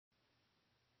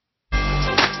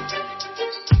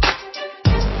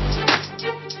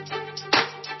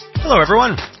Hello,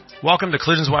 everyone. Welcome to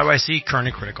Collisions YYC Current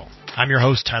and Critical. I'm your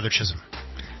host, Tyler Chisholm.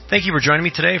 Thank you for joining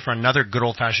me today for another good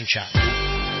old-fashioned chat.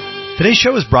 Today's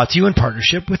show is brought to you in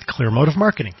partnership with Clearmotive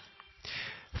Marketing.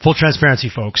 Full transparency,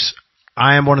 folks.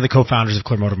 I am one of the co-founders of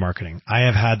Clearmotive Marketing. I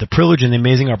have had the privilege and the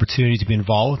amazing opportunity to be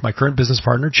involved with my current business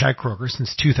partner, Chad Croker,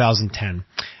 since 2010.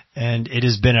 And it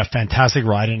has been a fantastic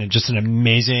ride and just an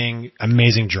amazing,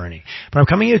 amazing journey. But I'm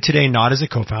coming here today not as a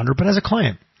co-founder, but as a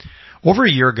client. Over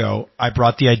a year ago, I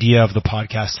brought the idea of the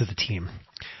podcast to the team.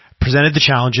 Presented the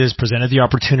challenges, presented the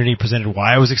opportunity, presented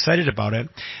why I was excited about it,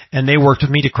 and they worked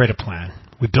with me to create a plan.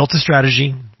 We built a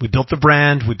strategy, we built the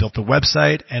brand, we built the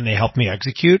website, and they helped me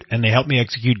execute, and they helped me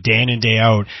execute day in and day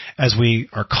out as we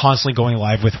are constantly going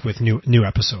live with new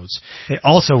episodes. They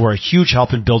also were a huge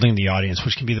help in building the audience,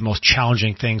 which can be the most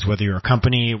challenging things, whether you're a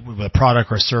company with a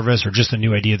product or a service or just a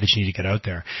new idea that you need to get out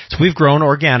there. So we've grown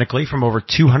organically from over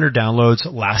 200 downloads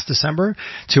last December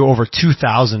to over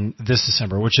 2,000 this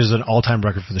December, which is an all-time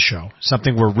record for the show.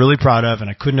 Something we're really proud of,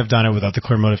 and I couldn't have done it without the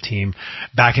Clearmotive team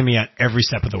backing me at every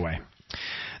step of the way.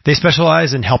 They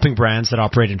specialize in helping brands that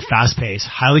operate in fast-paced,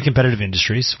 highly competitive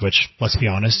industries, which, let's be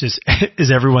honest, is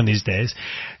everyone these days,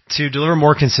 to deliver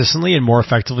more consistently and more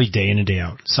effectively day in and day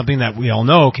out. Something that we all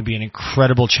know can be an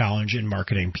incredible challenge in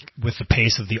marketing with the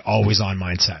pace of the always-on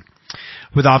mindset.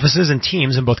 With offices and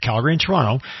teams in both Calgary and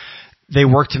Toronto, they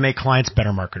work to make clients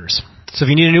better marketers. So if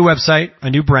you need a new website, a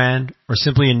new brand, or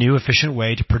simply a new efficient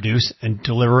way to produce and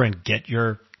deliver and get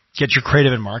your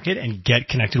creative in market and get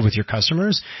connected with your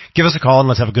customers, give us a call and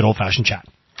let's have a good old-fashioned chat.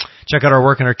 Check out our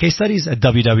work and our case studies at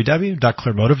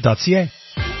www.clearmotive.ca.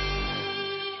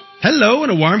 Hello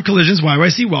and a warm Collisions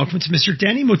YYC welcome to Mr.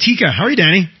 Danny Motika. How are you,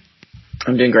 Danny?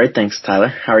 I'm doing great, thanks, Tyler.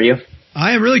 How are you?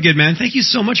 I am really good, man. Thank you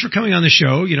so much for coming on the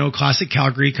show. You know, classic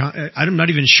Calgary. I'm not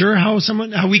even sure how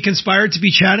we conspired to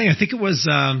be chatting. I think it was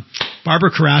Barbara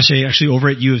Karache, actually over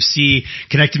at UFC,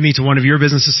 connected me to one of your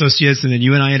business associates, and then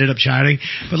you and I ended up chatting.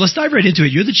 But let's dive right into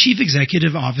it. You're the Chief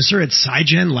Executive Officer at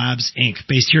SciGen Labs, Inc.,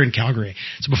 based here in Calgary.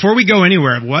 So before we go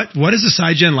anywhere, what is the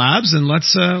SciGen Labs? And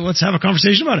let's have a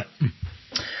conversation about it.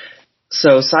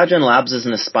 So SciGen Labs is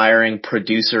an aspiring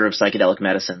producer of psychedelic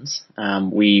medicines.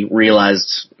 We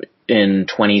realized in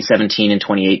 2017 and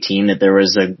 2018 that there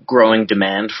was a growing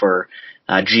demand for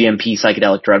GMP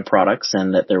psychedelic drug products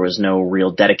and that there was no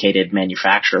real dedicated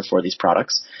manufacturer for these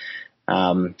products.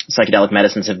 Psychedelic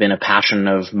medicines have been a passion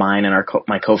of mine and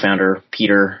my co-founder,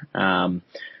 Peter,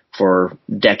 for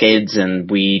decades, and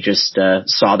we just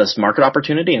saw this market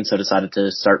opportunity and so decided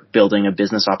to start building a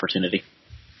business opportunity.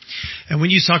 And when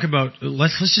you talk about,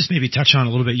 let's just maybe touch on a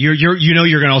little bit. You're going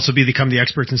to also become the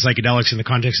experts in psychedelics in the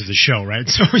context of the show, right?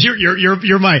 So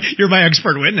you're my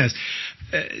expert witness.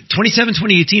 2017,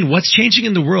 2018, what's changing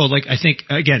in the world? Like, I think,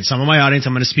 again, some of my audience,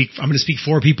 I'm going to speak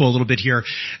for people a little bit here.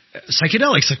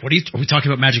 Psychedelics, like, are we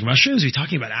talking about magic mushrooms? Are we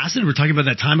talking about acid? We're talking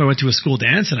about that time I went to a school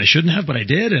dance and I shouldn't have, but I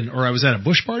did, or I was at a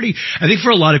bush party. I think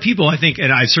for a lot of people,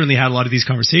 and I've certainly had a lot of these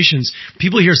conversations,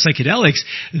 people hear psychedelics,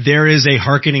 there is a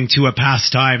hearkening to a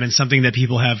past time and something that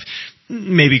people have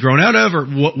maybe grown out of or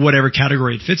whatever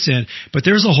category it fits in. But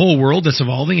there's a whole world that's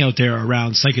evolving out there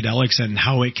around psychedelics and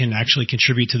how it can actually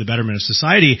contribute to the betterment of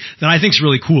society that I think is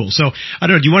really cool. So I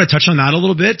don't know, do you want to touch on that a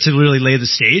little bit to really lay the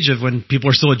stage of when people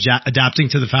are still adapting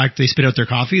to the fact they spit out their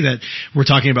coffee that we're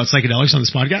talking about psychedelics on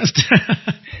this podcast?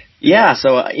 Yeah.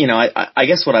 So, I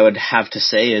guess what I would have to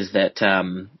say is that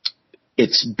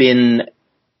it's been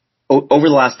over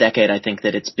the last decade, I think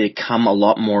that it's become a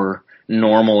lot more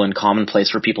normal and commonplace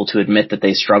for people to admit that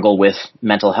they struggle with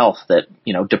mental health, that,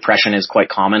 depression is quite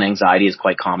common, anxiety is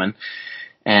quite common.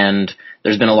 And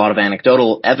there's been a lot of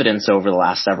anecdotal evidence over the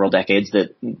last several decades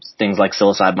that things like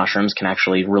psilocybin mushrooms can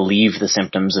actually relieve the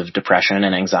symptoms of depression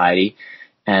and anxiety.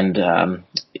 And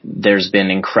there's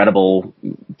been incredible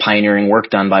pioneering work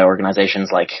done by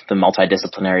organizations like the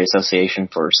Multidisciplinary Association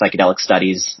for Psychedelic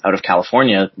Studies out of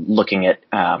California looking at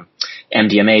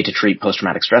MDMA to treat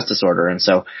post-traumatic stress disorder. And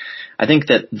so I think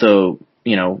that the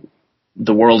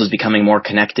world is becoming more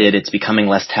connected. It's becoming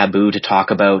less taboo to talk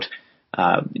about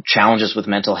challenges with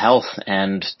mental health,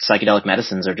 and psychedelic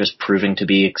medicines are just proving to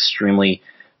be extremely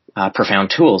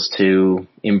profound tools to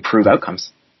improve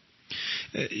outcomes.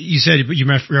 You said you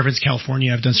referenced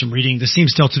California. I've done some reading. This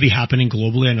seems still to be happening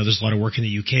globally. I know there's a lot of work in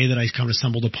the UK that I kind of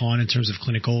stumbled upon in terms of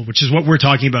clinical, which is what we're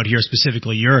talking about here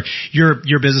specifically. Your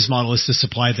business model is to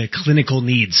supply the clinical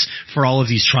needs for all of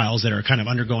these trials that are kind of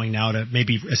undergoing now to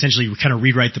maybe essentially kind of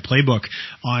rewrite the playbook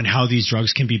on how these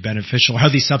drugs can be beneficial, how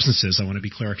these substances, I want to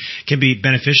be clear, can be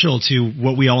beneficial to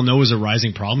what we all know is a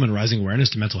rising problem and rising awareness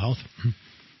to mental health.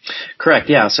 Correct.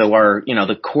 Yeah. So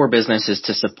the core business is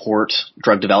to support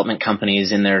drug development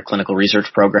companies in their clinical research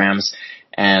programs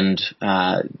And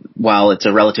while it's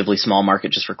a relatively small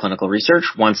market just for clinical research,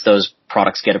 once those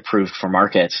products get approved for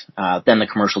market, then the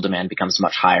commercial demand becomes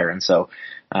much higher. And so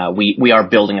we are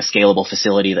building a scalable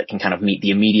facility that can kind of meet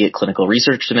the immediate clinical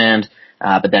research demand,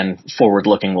 but then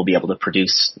forward-looking, we'll be able to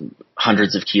produce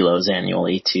hundreds of kilos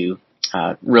annually to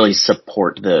really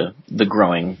support the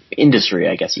growing industry,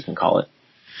 I guess you can call it.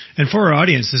 And for our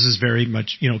audience, this is very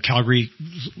much, Calgary,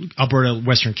 Alberta,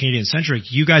 Western Canadian centric.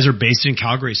 You guys are based in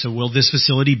Calgary. So will this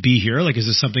facility be here? Like, is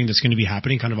this something that's going to be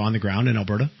happening kind of on the ground in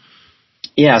Alberta?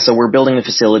 Yeah, so we're building the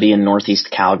facility in Northeast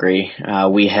Calgary.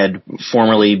 We had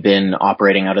formerly been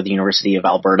operating out of the University of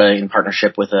Alberta in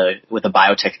partnership with a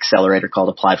biotech accelerator called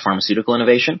Applied Pharmaceutical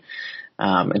Innovation.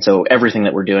 And so everything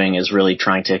that we're doing is really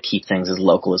trying to keep things as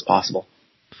local as possible.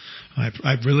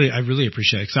 I really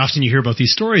appreciate it, because often you hear about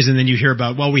these stories and then you hear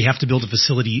about, well, we have to build a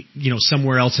facility,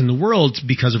 somewhere else in the world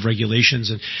because of regulations.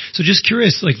 And so just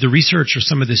curious, like the research or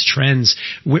some of these trends,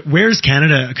 where's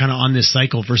Canada kind of on this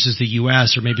cycle versus the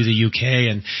US or maybe the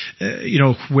UK? And,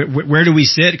 where do we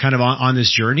sit kind of on this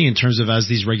journey in terms of as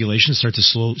these regulations start to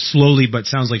slowly, but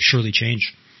sounds like surely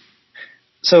change?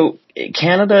 So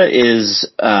Canada is,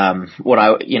 what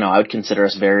I would consider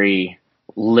us very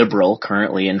liberal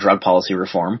currently in drug policy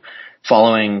reform.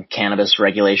 Following cannabis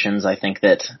regulations, I think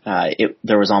that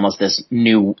there was almost this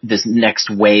next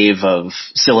wave of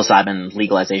psilocybin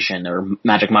legalization or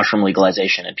magic mushroom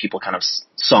legalization, and people kind of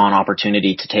saw an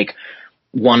opportunity to take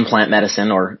one plant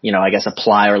medicine, or I guess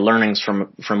apply our learnings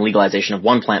from legalization of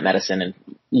one plant medicine and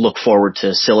look forward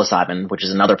to psilocybin, which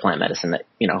is another plant medicine that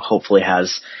hopefully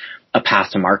has a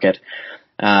path to market.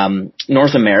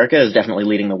 North America is definitely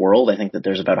leading the world. I think that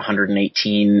there's about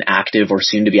 118 active or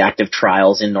soon to be active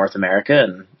trials in North America,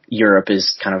 and Europe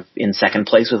is kind of in second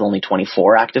place with only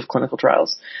 24 active clinical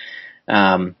trials.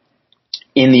 In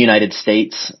the United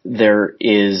States, there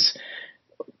is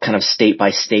kind of state by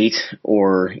state,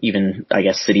 or even, I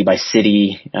guess, city by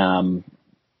city,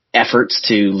 efforts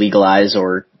to legalize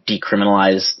or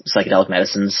decriminalize psychedelic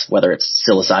medicines, whether it's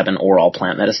psilocybin or all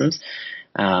plant medicines.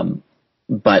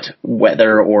 But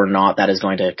whether or not that is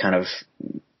going to kind of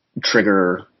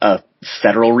trigger a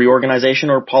federal reorganization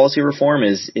or policy reform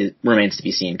it remains to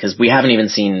be seen, because we haven't even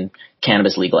seen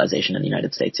cannabis legalization in the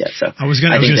United States yet. So I was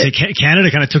going to say Canada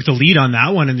kind of took the lead on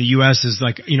that one, and the U.S. is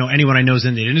like, anyone I know is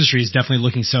in the industry is definitely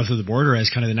looking south of the border as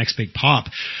kind of the next big pop.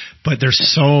 But there's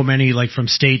so many, like from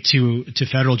state to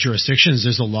federal jurisdictions.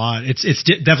 There's a lot. It's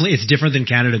definitely different than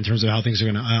Canada in terms of how things are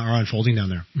unfolding down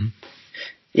there. Mm-hmm.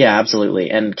 Yeah,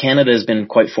 absolutely. And Canada has been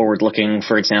quite forward-looking.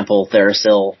 For example,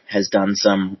 TheraSil has done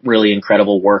some really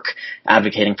incredible work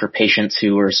advocating for patients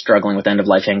who are struggling with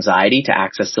end-of-life anxiety to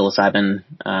access psilocybin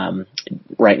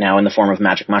right now in the form of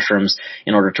magic mushrooms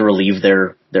in order to relieve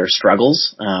their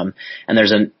struggles. And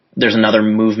there's another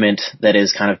movement that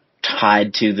is kind of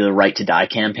tied to the Right to Die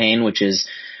campaign, which is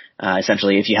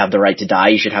essentially, if you have the right to die,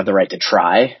 you should have the right to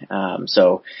try.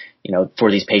 So for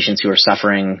these patients who are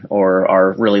suffering or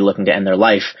are really looking to end their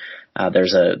life,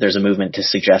 there's a movement to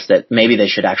suggest that maybe they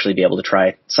should actually be able to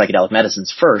try psychedelic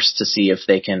medicines first to see if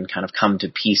they can kind of come to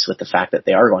peace with the fact that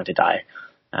they are going to die,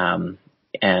 and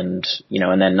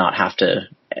then not have to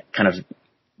kind of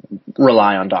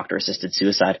rely on doctor-assisted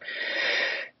suicide.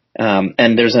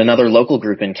 And there's another local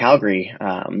group in Calgary,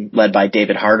 led by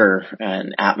David Harder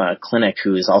and Atma Clinic,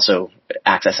 who is also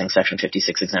accessing Section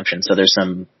 56 exemption. So there's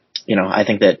some, I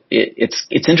think that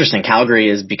it's interesting. Calgary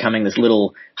is becoming this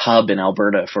little hub in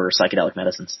Alberta for psychedelic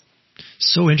medicines.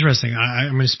 So interesting.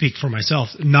 I'm going to speak for myself.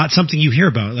 Not something you hear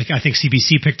about. Like, I think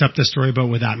CBC picked up the story about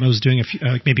what Atma was doing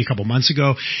maybe a couple months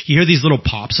ago. You hear these little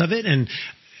pops of it, and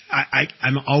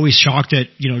I'm always shocked at,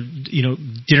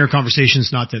 dinner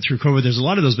conversations, not that through COVID there's a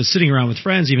lot of those, but sitting around with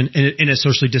friends, even in a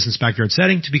socially distanced backyard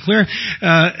setting, to be clear,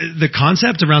 the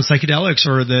concept around psychedelics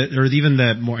or even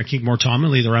the more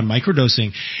commonly around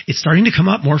microdosing, it's starting to come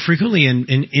up more frequently in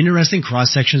interesting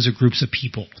cross sections of groups of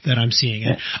people that I'm seeing.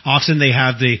 And often they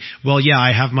have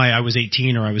I was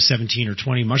 18 or I was 17 or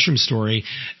 20 mushroom story,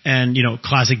 and,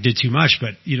 classic did too much,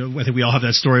 but, I think we all have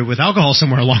that story with alcohol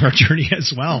somewhere along our journey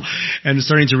as well. And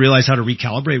starting to realize how to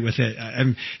recalibrate with it.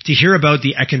 To hear about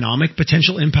the economic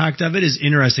potential impact of it is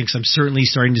interesting, because I'm certainly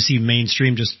starting to see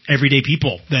mainstream, just everyday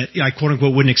people that I quote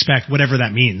unquote wouldn't expect, whatever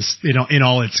that means, in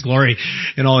all its glory,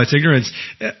 in all its ignorance,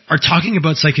 are talking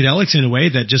about psychedelics in a way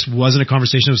that just wasn't a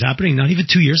conversation that was happening not even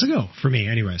 2 years ago for me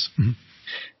anyways. Mm-hmm.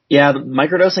 Yeah,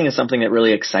 microdosing is something that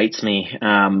really excites me.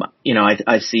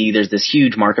 I see there's this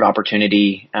huge market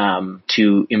opportunity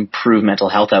to improve mental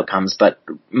health outcomes, but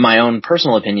my own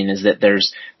personal opinion is that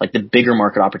there's the bigger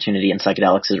market opportunity in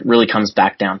psychedelics. It really comes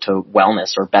back down to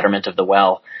wellness or betterment of the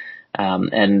well.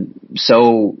 And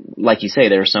so, like you say,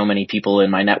 there are so many people in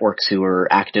my networks who are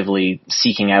actively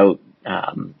seeking out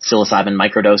psilocybin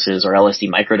microdoses or LSD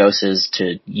microdoses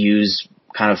to use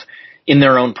kind of in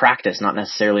their own practice, not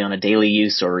necessarily on a daily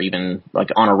use or even like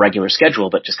on a regular schedule,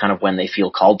 but just kind of when they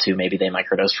feel called to. Maybe they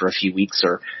microdose for a few weeks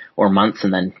or months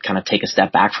and then kind of take a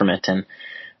step back from it. And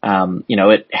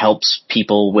it helps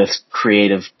people with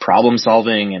creative problem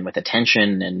solving and with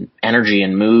attention and energy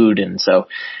and mood. And so,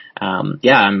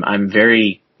 I'm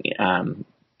very, I'm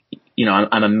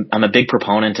a big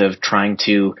proponent of trying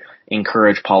to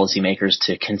encourage policymakers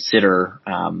to consider,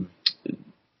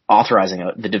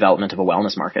 authorizing the development of a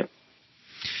wellness market.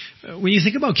 When you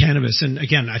think about cannabis, and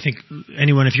again, I think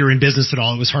anyone, if you're in business at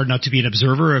all, it was hard not to be an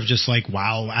observer of just like,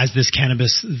 wow, as this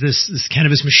cannabis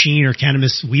machine or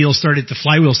cannabis the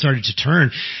flywheel started to turn.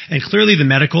 And clearly the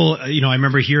medical, I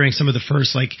remember hearing some of the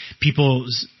first like people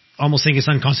almost saying it's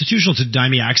unconstitutional to deny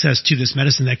me access to this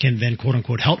medicine that can then quote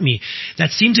unquote help me.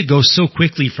 That seemed to go so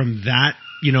quickly from that,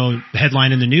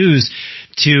 headline in the news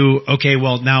to, okay,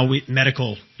 well now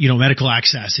medical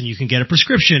access and you can get a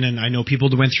prescription. And I know people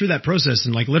that went through that process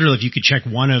and like literally if you could check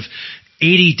one of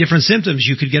 80 different symptoms,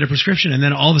 you could get a prescription. And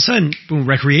then all of a sudden, boom,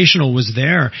 recreational was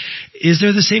there. Is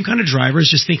there the same kind of drivers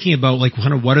just thinking about like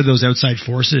kind of what are those outside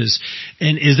forces?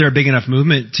 And is there a big enough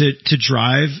movement to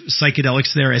drive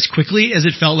psychedelics there as quickly as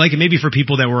it felt like? And maybe for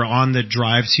people that were on the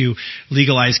drive to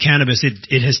legalize cannabis,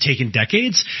 it has taken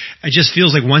decades. It just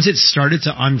feels like once it started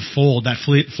to unfold, that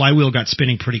flywheel got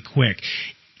spinning pretty quick.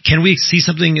 Can we see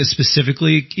something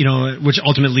specifically, which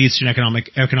ultimately leads to an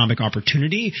economic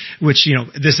opportunity, which,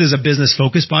 this is a business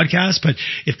focused podcast, but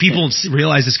if people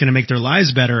realize it's going to make their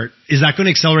lives better, is that going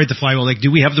to accelerate the flywheel? Like,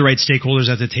 do we have the right stakeholders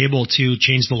at the table to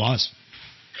change the laws?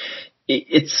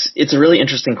 It's a really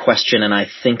interesting question, and I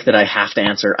think that I have to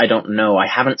answer. I don't know. I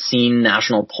haven't seen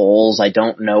national polls. I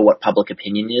don't know what public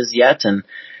opinion is yet. And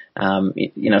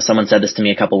someone said this to me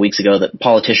a couple of weeks ago that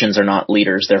politicians are not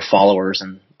leaders, they're followers,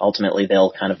 and ultimately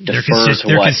they'll kind of defer to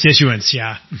their constituents.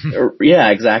 Yeah. Yeah,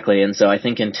 exactly. And so I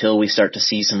think until we start to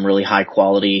see some really high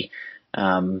quality,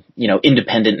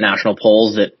 independent national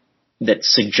polls that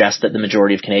suggest that the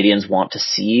majority of Canadians want to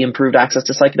see improved access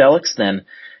to psychedelics, then,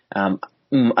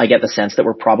 I get the sense that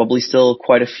we're probably still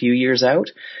quite a few years out.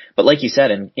 But like you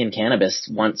said, in cannabis,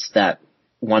 once that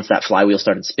flywheel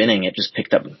started spinning, it just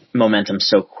picked up momentum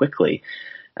so quickly.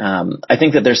 I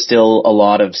think that there's still a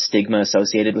lot of stigma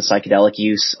associated with psychedelic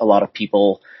use. A lot of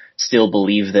people still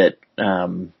believe that,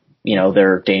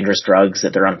 they're dangerous drugs,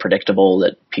 that they're unpredictable,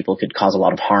 that people could cause a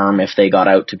lot of harm if they got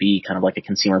out to be kind of like a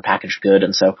consumer packaged good.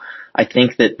 And so I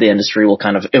think that the industry will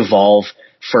kind of evolve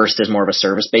first as more of a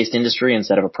service-based industry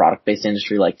instead of a product-based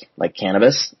industry like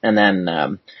cannabis. And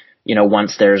then,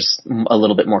 once there's a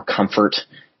little bit more comfort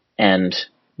and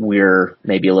we're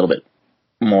maybe a little bit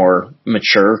more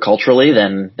mature culturally,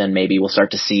 then maybe we'll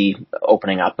start to see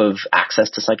opening up of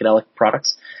access to psychedelic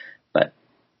products. But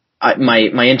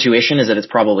my intuition is that it's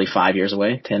probably 5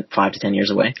 to 10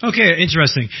 years away. Okay,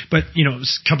 interesting. But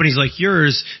companies like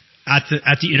yours at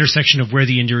the intersection of where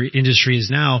the industry is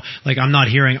now, like I'm not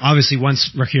hearing, obviously once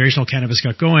recreational cannabis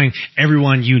got going,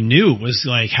 everyone you knew was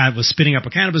was spinning up a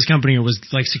cannabis company or was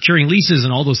like securing leases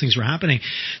and all those things were happening.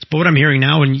 But what I'm hearing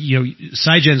now, and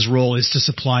Psygen's role is to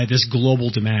supply this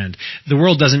global demand. The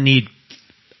world doesn't need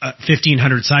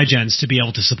 1,500 Psygens to be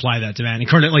able to supply that demand.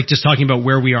 And like just talking about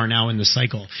where we are now in the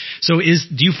cycle. So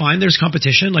do you find there's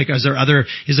competition? Like, is there other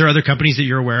companies that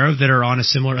you're aware of that are on a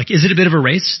similar, like, is it a bit of a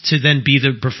race to then be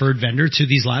the preferred vendor to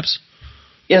these labs?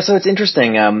 Yeah, so it's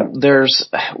interesting. There's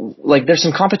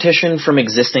some competition from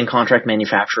existing contract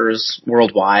manufacturers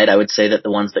worldwide. I would say that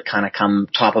the ones that kind of come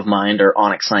top of mind are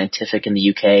Onyx Scientific in the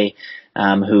UK,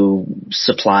 who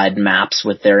supplied MAPS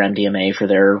with their MDMA for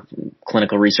their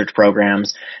clinical research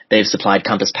programs. They've supplied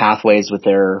Compass Pathways with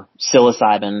their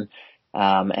psilocybin,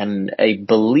 and I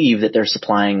believe that they're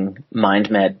supplying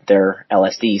MindMed their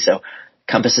LSD. So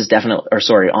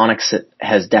Onyx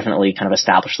has definitely kind of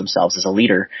established themselves as a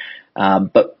leader.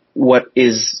 But what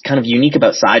is kind of unique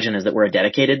about Psygen is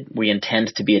that we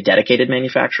intend to be a dedicated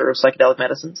manufacturer of psychedelic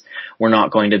medicines. We're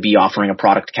not going to be offering a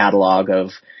product catalog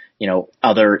of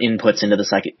other inputs into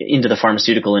the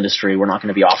pharmaceutical industry. We're not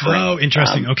going to be offering. Oh,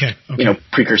 interesting. Okay.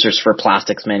 Precursors for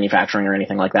plastics manufacturing or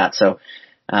anything like that. So,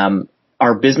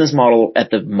 our business model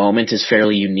at the moment is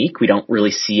fairly unique. We don't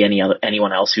really see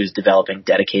anyone else who's developing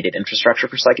dedicated infrastructure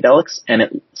for psychedelics. And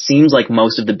it seems like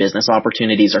most of the business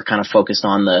opportunities are kind of focused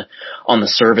on the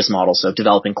service model. So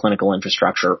developing clinical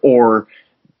infrastructure or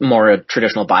more a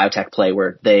traditional biotech play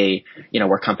where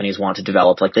where companies want to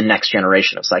develop like the next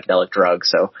generation of psychedelic drugs.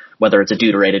 So whether it's a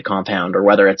deuterated compound or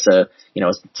whether it's a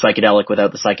psychedelic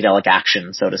without the psychedelic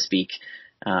action, so to speak.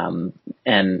 And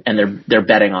they're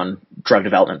betting on drug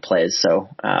development plays. So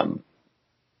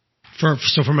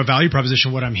from a value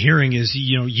proposition, what I'm hearing is,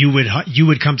 you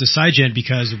would come to Scigen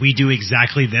because we do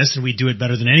exactly this and we do it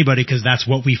better than anybody because that's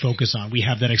what we focus on. We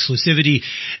have that exclusivity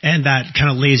and that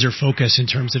kind of laser focus in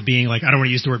terms of being like, I don't want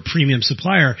to use the word premium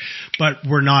supplier, but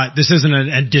this isn't an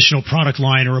additional product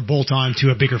line or a bolt on to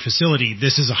a bigger facility.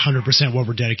 This is 100% what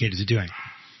we're dedicated to doing.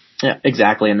 Yeah,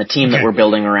 exactly. And the team that we're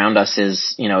building around us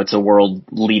is, it's a world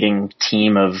leading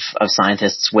team of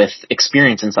scientists with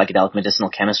experience in psychedelic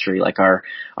medicinal chemistry. Like our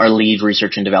lead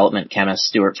research and development chemist,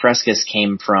 Stuart Frescus,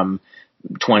 came from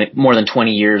more than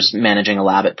 20 years managing a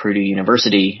lab at Purdue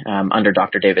University, under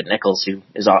Dr. David Nichols, who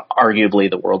is arguably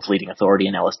the world's leading authority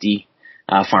in LSD,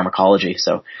 pharmacology.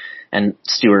 So, and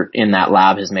Stuart in that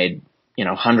lab has made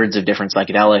hundreds of different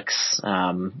psychedelics.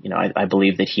 I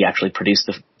believe that he actually produced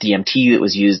the DMT that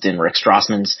was used in Rick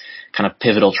Strassman's kind of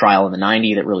pivotal trial in the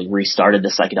 90s that really restarted the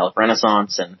psychedelic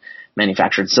renaissance, and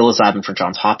manufactured psilocybin for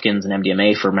Johns Hopkins and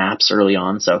MDMA for MAPS early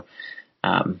on. So,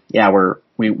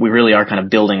 we really are kind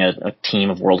of building a team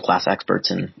of world-class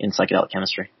experts in psychedelic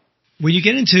chemistry. When you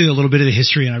get into a little bit of the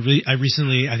history, and I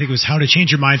recently, I think it was How to Change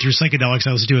Your Mind Through Psychedelics,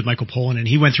 I was doing with Michael Pollan, and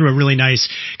he went through a really nice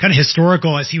kind of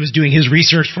historical as he was doing his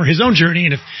research for his own journey.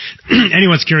 And if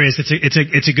anyone's curious,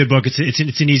 it's a good book.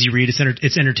 It's an easy read.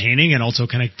 It's entertaining, and also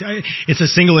kind of, it's a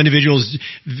single individual's,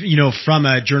 from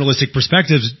a journalistic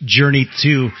perspective journey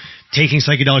to taking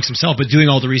psychedelics himself, but doing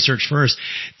all the research first.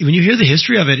 When you hear the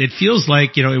history of it, it feels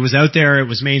like, it was out there, it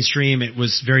was mainstream, it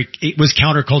was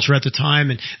counterculture at the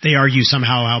time, and they argue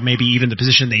somehow how maybe even the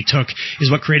position they took is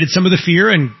what created some of the fear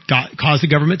and caused the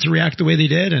government to react the way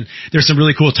they did. And there's some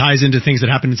really cool ties into things that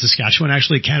happened in Saskatchewan.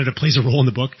 Actually, Canada plays a role in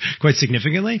the book quite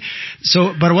significantly.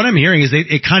 So, but what I'm hearing is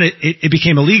it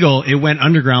became illegal, it went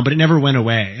underground, but it never went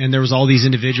away. And there was all these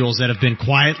individuals that have been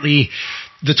quietly,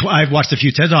 I've watched a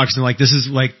few TED Talks, and this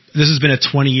has been a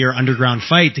 20-year underground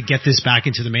fight to get this back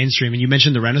into the mainstream. And you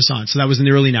mentioned the Renaissance. So that was in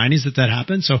the early 90s that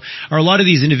happened. So are a lot of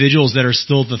these individuals that are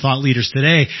still the thought leaders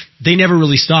today, they never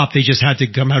really stopped. They just had to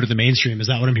come out of the mainstream. Is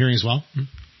that what I'm hearing as well?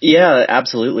 Yeah,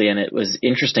 absolutely. And it was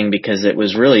interesting because it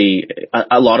was really,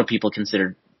 a lot of people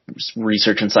considered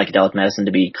research in psychedelic medicine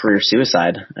to be career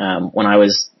suicide. When I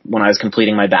was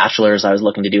completing my bachelor's, I was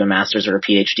looking to do a master's or a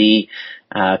PhD.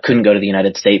 Couldn't go to the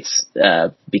United States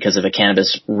because of a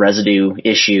cannabis residue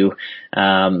issue,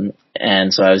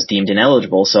 and so I was deemed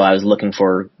ineligible. So I was looking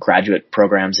for graduate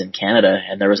programs in Canada,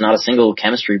 and there was not a single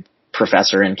chemistry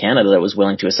professor in Canada that was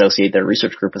willing to associate their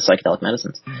research group with psychedelic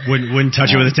medicines. Wouldn't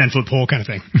touch it with a 10-foot pole kind of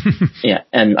thing. Yeah,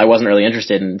 and I wasn't really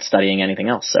interested in studying anything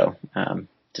else, so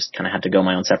just kind of had to go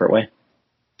my own separate way.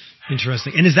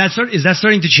 Interesting. And is that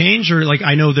starting to change, or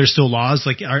I know there's still laws?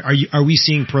 Are we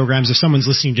seeing programs, if someone's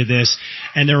listening to this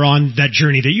and they're on that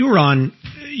journey that you were on,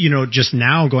 just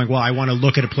now going, well, I want to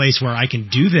look at a place where I can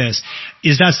do this.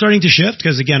 Is that starting to shift?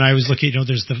 Because again, I was looking,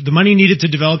 there's the money needed to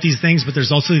develop these things, but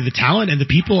there's also the talent and the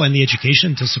people and the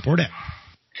education to support it.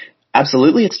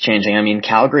 Absolutely, it's changing. I mean,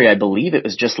 Calgary, I believe it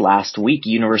was just last week,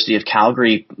 University of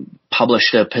Calgary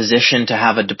published a position to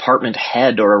have a department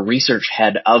head or a research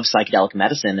head of psychedelic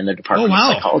medicine in the Department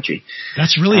of Psychology.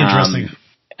 That's really interesting.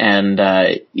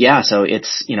 So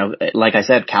it's, like I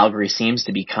said, Calgary seems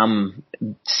to be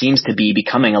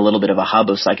becoming a little bit of a hub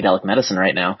of psychedelic medicine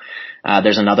right now.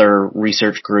 There's another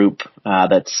research group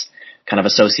that's kind of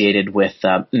associated with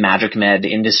Magic Med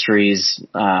Industries,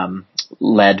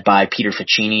 led by Peter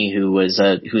Ficini, who's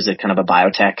a kind of a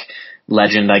biotech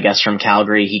legend, I guess, from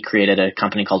Calgary. He created a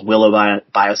company called Willow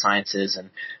Biosciences and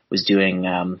was doing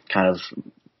had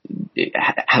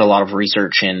a lot of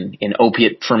research in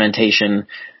opiate fermentation.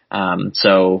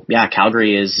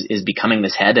 Calgary is becoming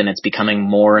this head, and it's becoming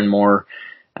more and more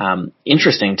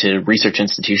interesting to research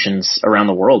institutions around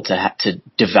the world to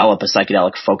develop a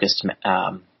psychedelic focused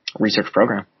research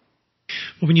program.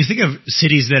 Well, when you think of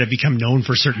cities that have become known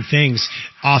for certain things,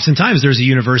 oftentimes there's a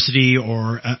university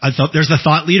or there's a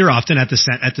thought leader often at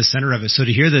the center of it. So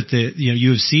to hear that the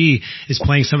U of C is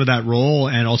playing some of that role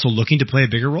and also looking to play a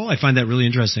bigger role, I find that really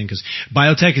interesting, because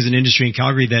biotech is an industry in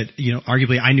Calgary that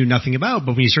arguably I knew nothing about.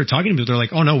 But when you start talking to people, they're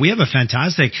like, "Oh no, we have a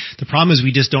fantastic." The problem is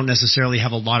we just don't necessarily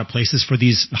have a lot of places for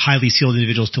these highly skilled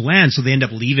individuals to land, so they end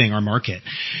up leaving our market.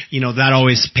 That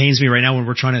always pains me right now when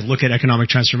we're trying to look at economic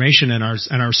transformation and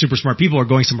our super smart people are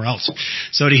going somewhere else.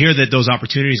 So to hear that those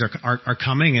opportunities are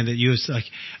coming and that you like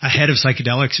ahead of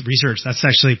psychedelics research, that's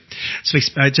actually,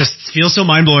 it just feels so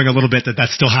mind blowing a little bit that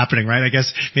that's still happening, right? I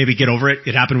guess maybe get over it.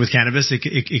 It happened with cannabis.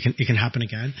 It can happen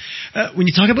again. When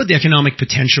you talk about the economic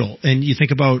potential and you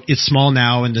think about it's small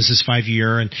now and this is 5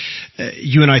 year, and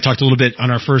you and I talked a little bit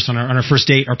on our first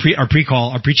date, our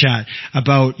pre-chat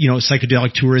about,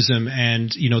 psychedelic tourism and,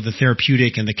 the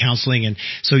therapeutic and the counseling. And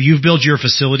so you've built your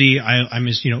facility.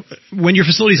 When your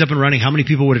facility is up and running, how many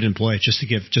people would it employ?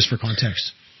 Just for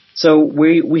context. So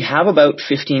we have about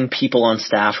 15 people on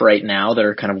staff right now that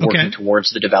are kind of working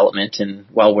towards the development, and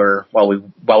while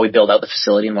we build out the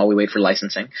facility and while we wait for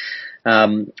licensing.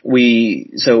 So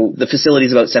the facility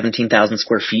is about 17,000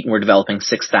 square feet, and we're developing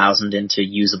 6,000 into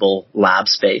usable lab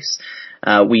space.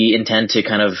 We intend to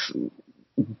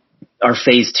our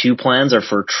phase 2 plans are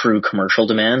for true commercial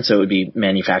demand. So it would be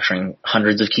manufacturing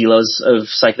hundreds of kilos of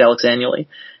psychedelics annually.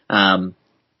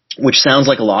 Which sounds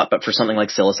like a lot, but for something like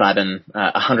psilocybin,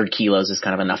 100 kilos is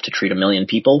kind of enough to treat 1 million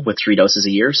people with 3 doses a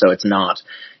year. So it's not,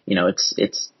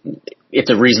 it's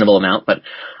a reasonable amount, but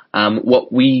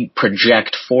what we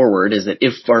project forward is that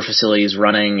if our facility is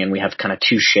running and we have kind of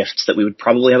 2 shifts, that we would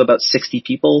probably have about 60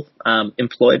 people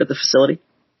employed at the facility.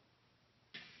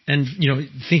 And,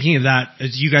 thinking of that,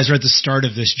 as you guys are at the start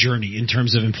of this journey in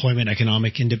terms of employment,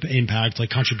 economic impact, like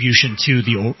contribution to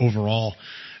the overall.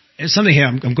 It's something here,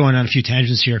 I'm going on a few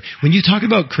tangents here. When you talk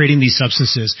about creating these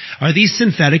substances, are these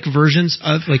synthetic versions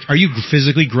of, are you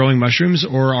physically growing mushrooms,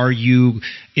 or are you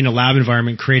in a lab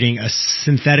environment creating a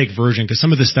synthetic version? Because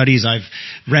some of the studies I've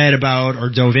read about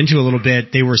or dove into a little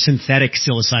bit, they were synthetic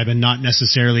psilocybin, not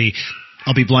necessarily,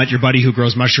 I'll be blunt, your buddy who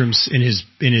grows mushrooms in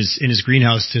his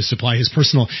greenhouse to supply his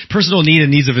personal need and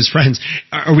needs of his friends.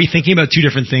 Are we thinking about 2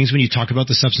 different things when you talk about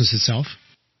the substance itself?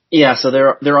 Yeah, so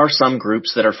there are some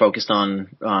groups that are focused on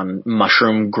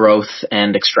mushroom growth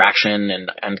and extraction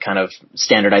and kind of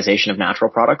standardization of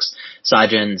natural products.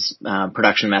 Science's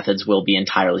production methods will be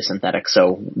entirely synthetic,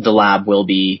 so the lab will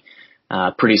be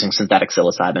producing synthetic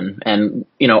psilocybin. And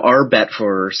our bet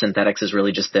for synthetics is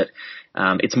really just that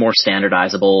it's more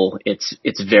standardizable.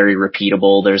 It's very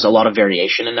repeatable. There's a lot of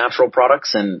variation in natural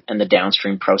products, and the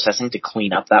downstream processing to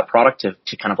clean up that product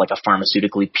to kind of like a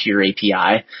pharmaceutically pure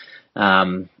API.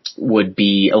 Would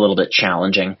be a little bit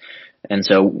challenging. And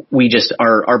so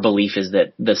our belief is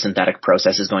that the synthetic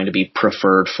process is going to be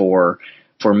preferred for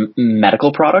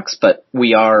medical products, but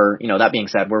we are, that being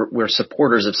said, we're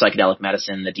supporters of psychedelic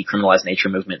medicine, the decriminalized nature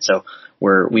movement. So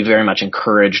we very much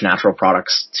encourage natural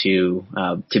products to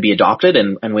be adopted,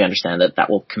 and we understand that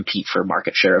will compete for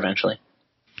market share eventually.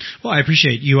 Well, I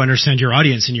appreciate you understand your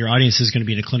audience, and your audience is going to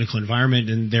be in a clinical environment,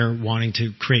 and they're wanting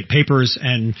to create papers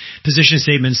and position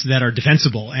statements that are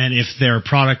defensible. And if their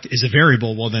product is a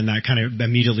variable, well, then that kind of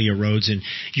immediately erodes. And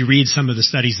you read some of the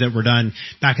studies that were done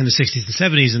back in the 60s and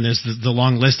 70s, and there's the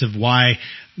long list of why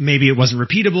maybe it wasn't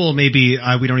repeatable. Maybe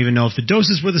we don't even know if the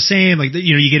doses were the same.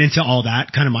 You get into all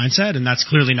that kind of mindset, and that's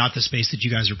clearly not the space that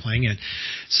you guys are playing in.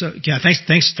 So yeah,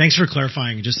 thanks for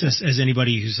clarifying. Just as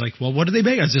anybody who's like, well, what do they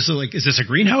make? Is this a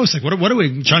greenhouse? What are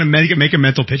we trying to make a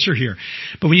mental picture here?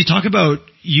 But when you talk about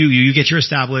you get your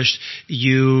established,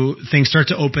 things start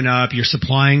to open up. You're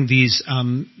supplying these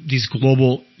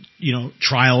global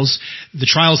trials. The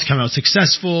trials come out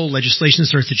successful. Legislation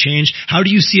starts to change. How do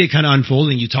you see it kind of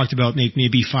unfolding? You talked about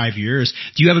maybe 5 years.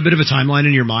 Do you have a bit of a timeline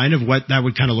in your mind of what that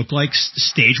would kind of look like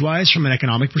stage-wise from an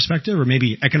economic perspective, or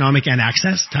maybe economic and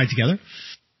access tied together?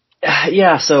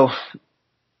 Yeah. So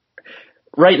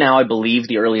right now, I believe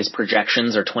the earliest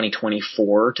projections are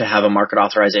 2024 to have a market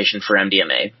authorization for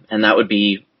MDMA, and that would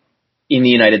be in the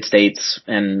United States,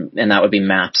 and that would be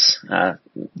MAPS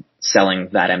selling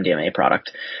that MDMA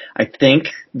product. I think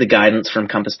the guidance from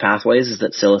Compass Pathways is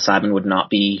that psilocybin would not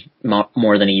be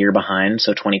more than a year behind,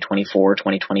 so 2024,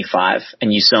 2025.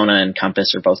 And USONA and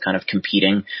Compass are both kind of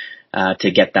competing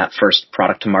to get that first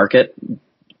product to market.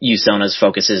 USONA's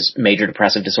focus is major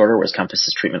depressive disorder, whereas Compass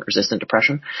is treatment-resistant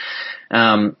depression.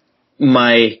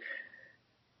 My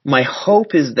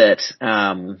hope is that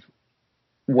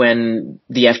when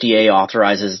the FDA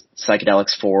authorizes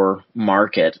psychedelics for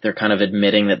market, they're kind of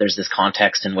admitting that there's this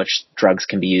context in which drugs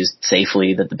can be used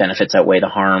safely, that the benefits outweigh the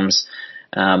harms.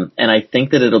 And I think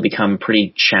that it'll become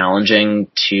pretty challenging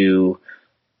to,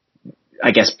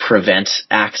 prevent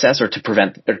access,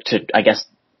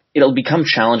 it'll become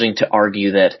challenging to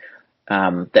argue that,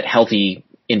 that healthy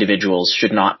individuals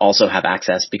should not also have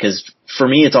access, because for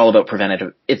me, it's all about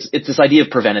preventative. It's this idea of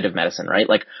preventative medicine, right?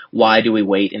 Like, why do we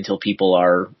wait until people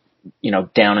are,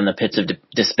 down in the pits of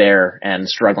despair and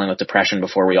struggling with depression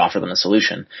before we offer them a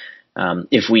solution?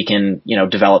 If we can,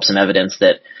 develop some evidence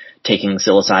that taking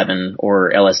psilocybin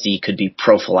or LSD could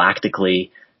prophylactically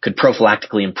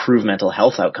improve mental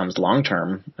health outcomes long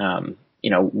term,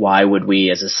 why would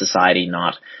we as a society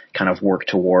not kind of work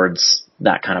towards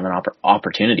that kind of an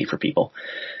opportunity for people?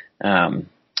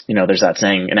 There's that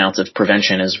saying, an ounce of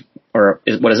prevention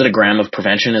a gram of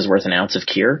prevention is worth an ounce of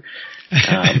cure.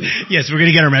 Yes, we're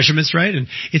going to get our measurements right. And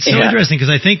it's so interesting because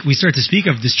I think we start to speak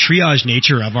of this triage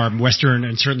nature of our Western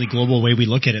and certainly global way we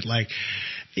look at it. Like,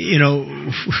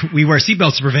 we wear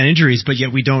seatbelts to prevent injuries, but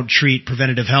yet we don't treat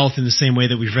preventative health in the same way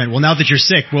that we prevent. Well, now that you're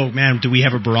sick, well, man, do we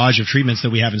have a barrage of treatments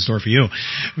that we have in store for you?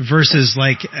 Versus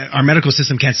like our medical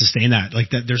system can't sustain that.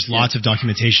 Like that, there's lots of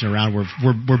documentation around where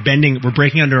we're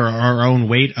breaking under our own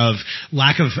weight of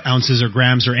lack of ounces or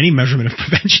grams or any measurement of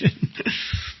prevention.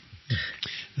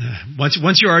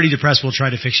 Once you're already depressed, we'll try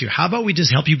to fix you. How about we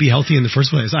just help you be healthy in the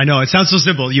first place? I know it sounds so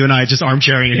simple. You and I just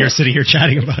armchairing and here, sitting here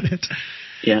chatting about it.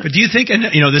 Yeah. But do you think, and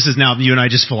this is now you and I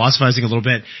just philosophizing a little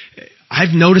bit,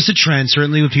 I've noticed a trend,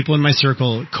 certainly with people in my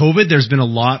circle, COVID, there's been a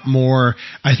lot more,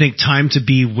 I think, time to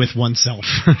be with oneself.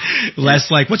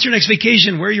 Less like, what's your next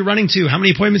vacation? Where are you running to? How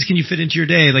many appointments can you fit into your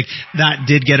day? Like, that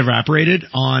did get evaporated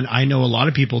on, I know a lot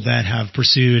of people that have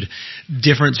pursued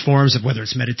different forms of, whether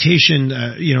it's meditation,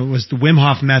 was the Wim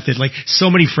Hof method, like so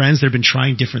many friends that have been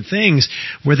trying different things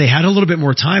where they had a little bit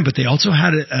more time, but they also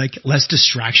had less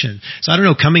distraction. So I don't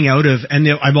know, coming out of, and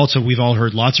we've all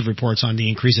heard lots of reports on the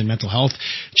increase in mental health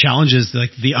challenges,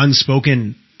 like the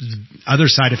unspoken other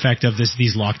side effect of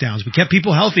these lockdowns. We kept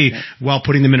people healthy while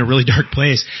putting them in a really dark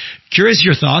place. Curious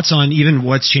your thoughts on even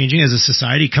what's changing as a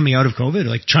society coming out of COVID,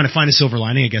 like trying to find a silver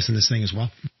lining, I guess, in this thing as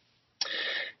well.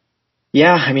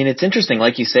 Yeah, I mean, it's interesting,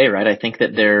 like you say, right? I think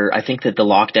that the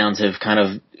lockdowns have kind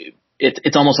of,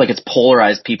 it's almost like it's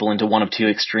polarized people into one of two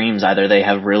extremes. Either they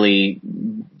have really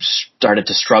started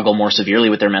to struggle more severely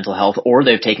with their mental health, or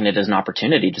they've taken it as an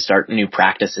opportunity to start new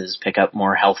practices, pick up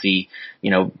more healthy,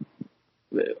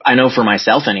 I know for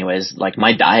myself anyways, like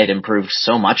my diet improved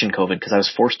so much in COVID because I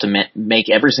was forced to make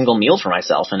every single meal for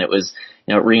myself, and it was,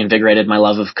 it reinvigorated my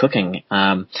love of cooking.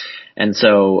 And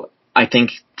so I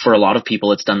think for a lot of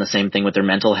people, it's done the same thing with their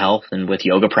mental health and with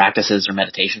yoga practices or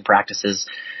meditation practices.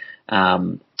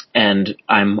 And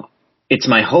it's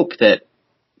my hope that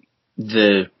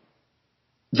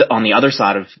on the other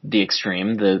side of the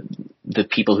extreme, the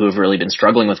people who have really been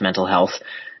struggling with mental health,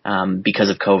 because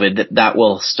of COVID, that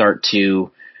will start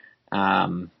to,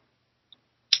 I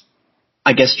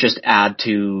guess, just add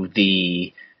to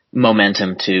the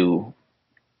momentum to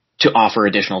offer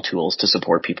additional tools to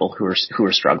support people who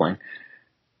are struggling.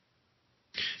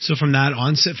 So from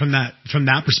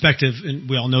that perspective, and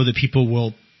we all know that people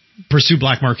will pursue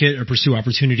black market or pursue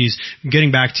opportunities, getting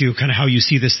back to kind of how you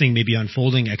see this thing maybe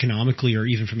unfolding economically or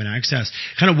even from an access,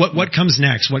 kind of what comes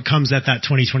next? What comes at that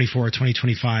 2024 or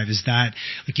 2025? Is that,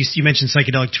 like you mentioned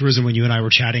psychedelic tourism when you and I were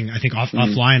chatting, I think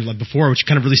offline before, which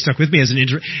kind of really stuck with me as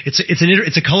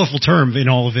it's a colorful term in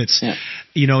all of its,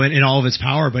 in all of its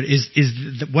power, but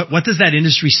what does that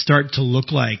industry start to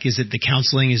look like? Is it the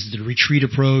counseling? Is it the retreat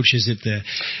approach? Is it the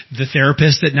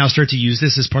therapists that now start to use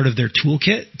this as part of their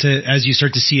toolkit as you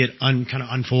start to see it kind of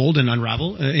unfold and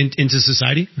unravel into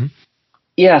society? Mm-hmm.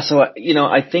 Yeah. So,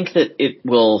 I think that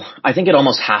I think it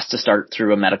almost has to start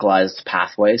through a medicalized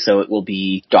pathway. So it will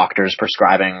be doctors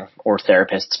prescribing or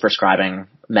therapists prescribing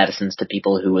medicines to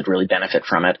people who would really benefit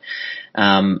from it.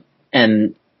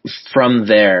 And from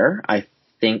there, I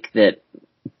think that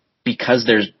because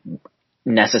there's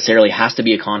necessarily has to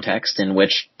be a context in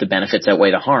which the benefits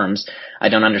outweigh the harms, I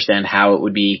don't understand how it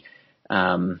would be,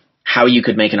 how you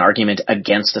could make an argument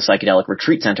against a psychedelic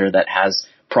retreat center that has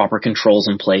proper controls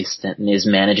in place, that is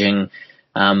managing,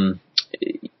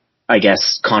 I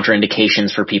guess,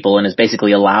 contraindications for people, and is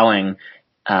basically allowing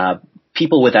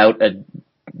people without a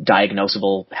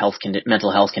diagnosable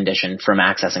mental health condition from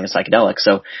accessing a psychedelic.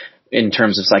 So in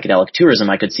terms of psychedelic tourism,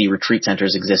 I could see retreat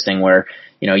centers existing where,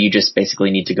 you just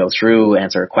basically need to go through,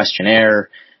 answer a questionnaire,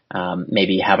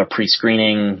 maybe have a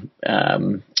pre-screening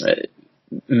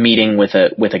meeting with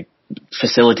a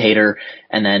facilitator,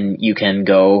 and then you can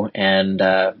go and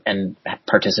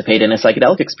participate in a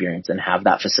psychedelic experience and have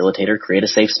that facilitator create a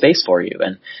safe space for you.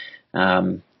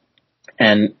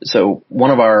 And so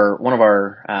one of our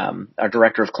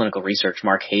director of clinical research,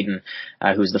 Mark Hayden,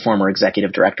 who's the former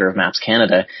executive director of MAPS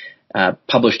Canada,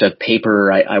 published a paper.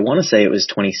 I want to say it was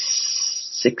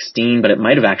 2016, but it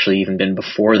might have actually even been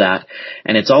before that.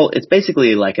 And it's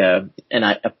basically like a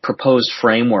proposed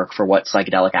framework for what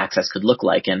psychedelic access could look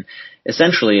like. And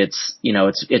essentially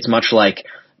it's much like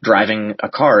driving a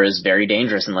car is very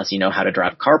dangerous unless you know how to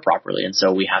drive a car properly. And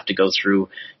so we have to go through,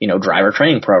 driver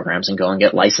training programs and go and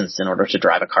get licensed in order to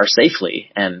drive a car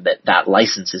safely. And that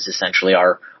license is essentially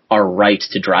our right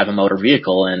to drive a motor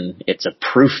vehicle. And it's a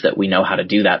proof that we know how to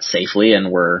do that safely,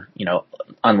 and we're,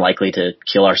 unlikely to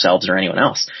kill ourselves or anyone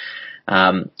else.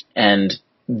 And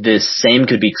this same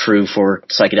could be true for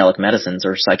psychedelic medicines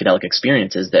or psychedelic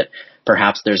experiences, that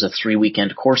perhaps there's a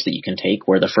 3-weekend course that you can take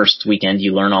where the first weekend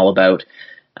you learn all about,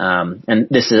 and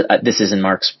this is in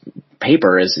Mark's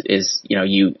paper, is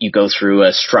you go through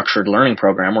a structured learning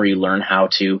program where you learn how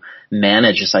to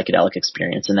manage a psychedelic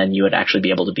experience, and then you would actually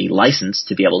be able to be licensed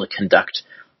to be able to conduct,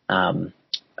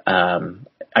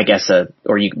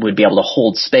 or you would be able to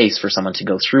hold space for someone to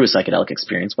go through a psychedelic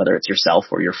experience, whether it's yourself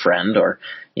or your friend or,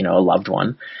 a loved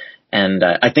one. And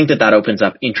I think that opens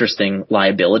up interesting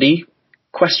liability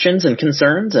questions and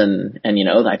concerns, and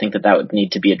I think that would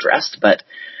need to be addressed. But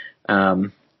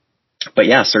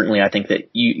yeah, certainly I think that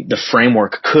the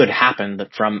framework could happen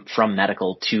that from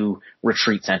medical to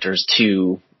retreat centers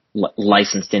to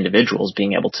licensed individuals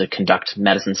being able to conduct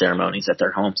medicine ceremonies at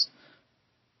their homes.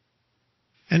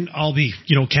 And I'll be,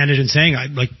 candid in saying,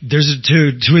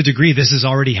 to a degree, this is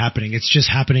already happening. It's just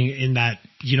happening in that,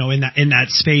 in that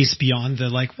space beyond the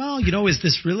is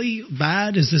this really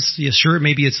bad? Is this, sure,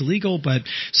 maybe it's illegal, but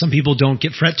some people don't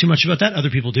fret too much about that. Other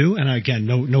people do. And again,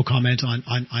 no comment on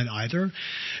either.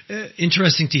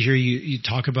 Interesting to hear you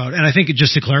talk about, and I think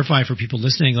just to clarify for people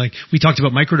listening, we talked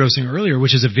about microdosing earlier,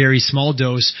 which is a very small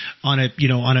dose on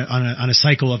a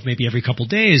cycle of maybe every couple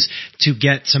days to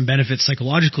get some benefits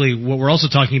psychologically. What we're also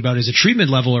talking about is a treatment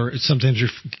level, or sometimes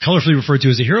colorfully referred to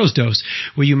as a hero's dose,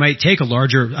 where you might take a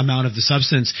larger amount of the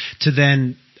substance to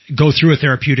then go through a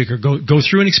therapeutic or go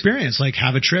through an experience, like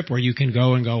have a trip where you can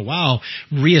go and go, wow,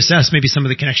 reassess maybe some of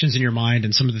the connections in your mind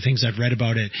and some of the things I've read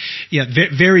about it. Yeah,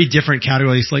 very different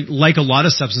categories. Like a lot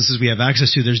of substances we have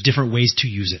access to, there's different ways to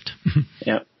use it.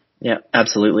 Yeah,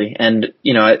 absolutely. And,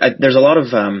 there's a lot of,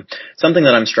 something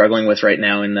that I'm struggling with right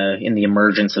now in the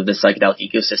emergence of this psychedelic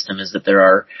ecosystem is that there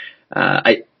are,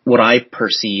 what I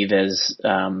perceive as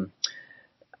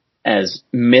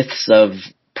myths of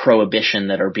prohibition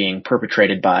that are being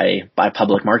perpetrated by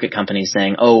public market companies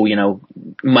saying,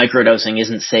 microdosing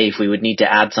isn't safe. We would need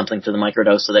to add something to the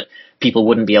microdose so that people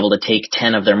wouldn't be able to take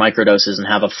 10 of their microdoses and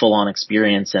have a full-on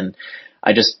experience. And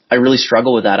I really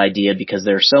struggle with that idea, because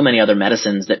there are so many other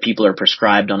medicines that people are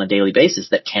prescribed on a daily basis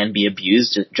that can be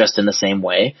abused just in the same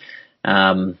way.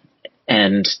 And,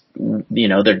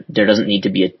 there doesn't need to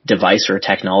be a device or a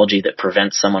technology that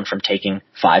prevents someone from taking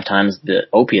 5 times the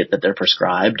opiate that they're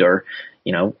prescribed, or,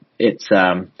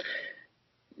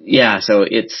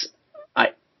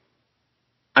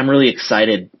 I'm really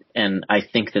excited, and I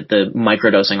think that the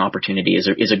microdosing opportunity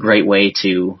is a great way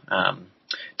to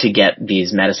get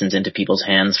these medicines into people's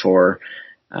hands for,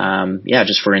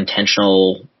 just for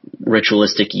intentional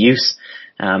ritualistic use.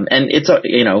 And it's,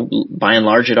 by and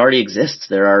large, it already exists.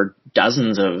 There are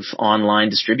dozens of online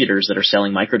distributors that are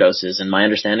selling microdoses. And my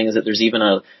understanding is that there's even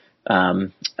a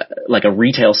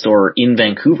retail store in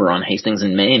Vancouver on Hastings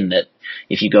and Main that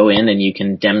if you go in and you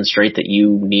can demonstrate that you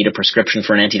need a prescription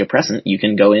for an antidepressant, you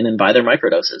can go in and buy their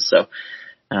microdoses. So,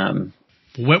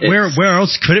 where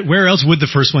else would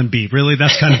the first one be? Really,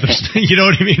 that's kind of you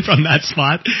know what I mean, from that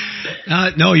spot.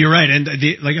 No, you're right. And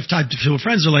I've talked to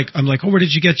friends are I'm like, oh, where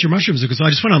did you get your mushrooms? Because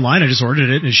I just went online, I just ordered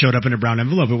it, and it showed up in a brown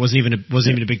envelope. It wasn't even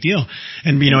a big deal.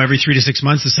 And every 3 to 6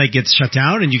 months the site gets shut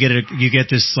down, and you get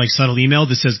this subtle email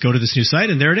that says go to this new site,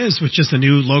 and there it is with just a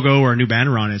new logo or a new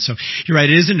banner on it. So you're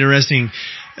right, it is interesting.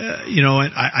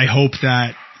 I hope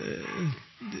that.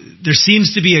 There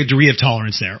seems to be a degree of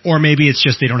tolerance there, or maybe it's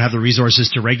just they don't have the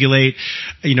resources to regulate.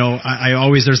 I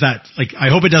always, there's that, I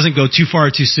hope it doesn't go too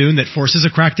far too soon that forces a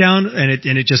crackdown and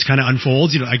it just kind of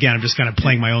unfolds. Again, I'm just kind of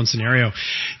playing my own scenario.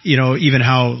 Even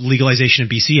how legalization in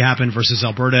BC happened versus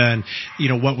Alberta, and,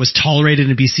 what was tolerated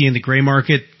in BC in the gray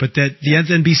market, but that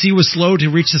then BC was slow to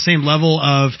reach the same level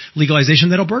of legalization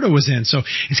that Alberta was in. So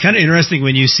it's kind of interesting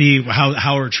when you see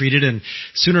how we're treated, and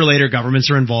sooner or later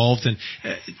governments are involved. And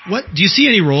what do you see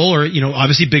any role, or,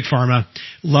 obviously big pharma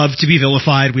love to be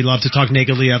vilified. We love to talk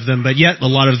negatively of them, but yet a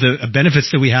lot of the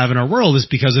benefits that we have in our world is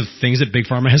because of things that big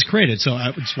pharma has created. So I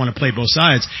just want to play both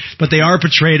sides, but they are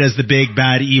portrayed as the big,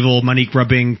 bad, evil, money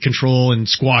grubbing, control and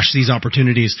squash these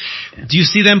opportunities. Do you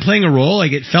see them playing a role?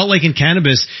 It felt like in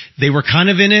cannabis, they were kind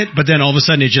of in it, but then all of a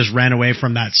sudden it just ran away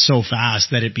from that so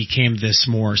fast that it became this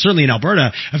more, certainly in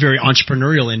Alberta, a very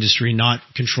entrepreneurial industry, not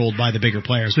controlled by the bigger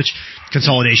players, which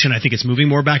consolidation, I think it's moving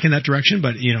more back in that direction,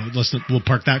 but we'll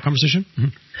park that conversation.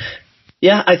 Mm-hmm.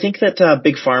 Yeah, I think that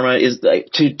Big Pharma is, like,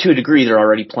 to a degree, they're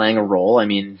already playing a role. I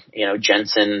mean,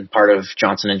 Jensen, part of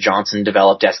Johnson & Johnson,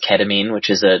 developed esketamine, which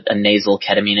is a nasal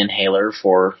ketamine inhaler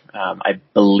for, I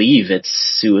believe it's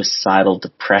suicidal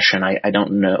depression. I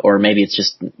don't know, or maybe it's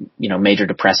just, major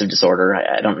depressive disorder.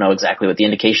 I don't know exactly what the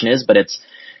indication is, but it's,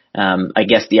 I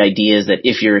guess the idea is that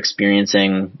if you're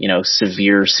experiencing,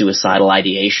 severe suicidal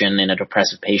ideation in a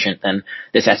depressive patient, then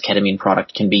this esketamine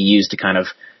product can be used to kind of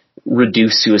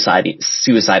reduce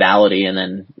suicidality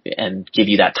and give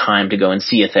you that time to go and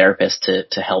see a therapist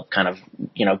to help kind of,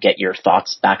 get your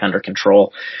thoughts back under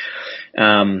control.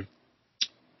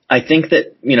 I think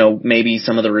that, maybe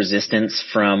some of the resistance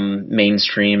from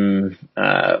mainstream,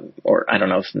 or I don't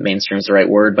know if mainstream is the right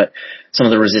word, but some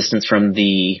of the resistance from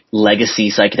the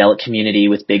legacy psychedelic community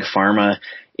with Big Pharma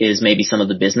is maybe some of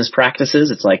the business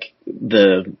practices. It's like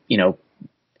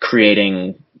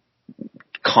creating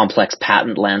complex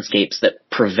patent landscapes that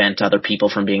prevent other people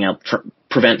from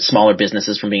prevent smaller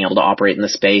businesses from being able to operate in the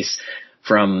space,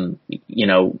 from,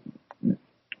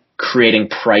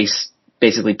 creating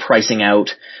basically pricing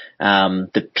out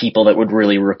the people that would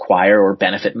really require or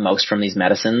benefit most from these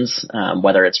medicines,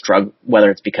 whether it's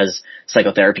because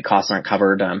psychotherapy costs aren't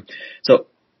covered. So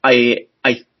I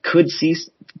could see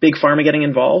Big Pharma getting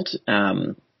involved.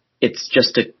 It's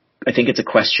just I think it's a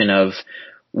question of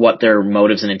what their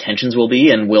motives and intentions will be,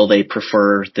 and will they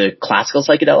prefer the classical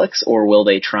psychedelics, or will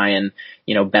they try and,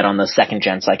 bet on the second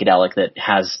gen psychedelic that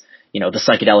has, the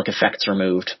psychedelic effects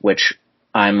removed, which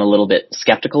I'm a little bit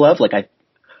skeptical of. Like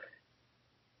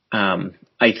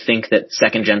I think that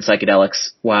second gen psychedelics,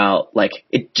 while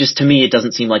to me, it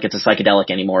doesn't seem like it's a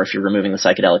psychedelic anymore if you're removing the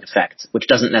psychedelic effects, which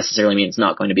doesn't necessarily mean it's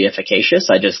not going to be efficacious.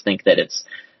 I just think that it's,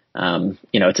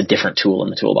 it's a different tool in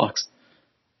the toolbox.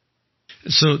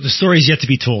 So the story is yet to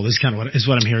be told is kind of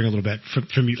what I'm hearing a little bit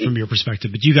from your perspective.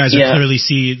 But you guys are clearly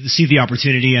see the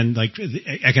opportunity, and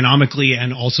economically, and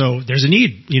also there's a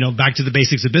need. Back to the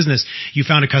basics of business. You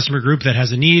found a customer group that has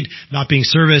a need not being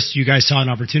serviced. You guys saw an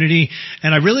opportunity,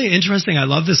 and really interesting. I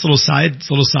love this little side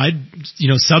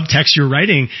subtext you're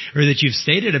writing, or that you've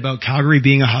stated about Calgary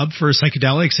being a hub for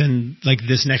psychedelics and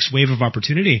this next wave of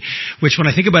opportunity. Which, when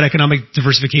I think about economic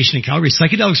diversification in Calgary,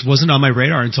 psychedelics wasn't on my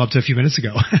radar until up to a few minutes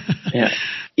ago.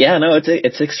 Yeah, no,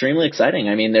 it's extremely exciting.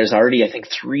 I mean, there's already, I think,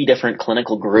 3 different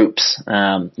clinical groups.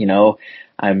 So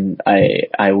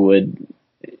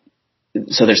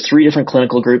there's 3 different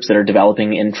clinical groups that are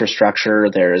developing infrastructure.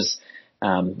 There's,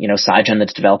 Scigen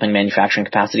that's developing manufacturing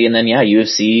capacity. And then,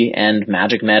 UFC and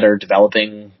MagicMed are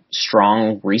developing a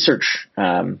strong research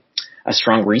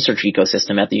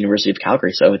ecosystem at the University of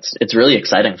Calgary. So it's really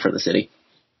exciting for the city.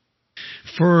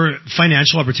 For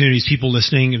financial opportunities, people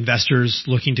listening, investors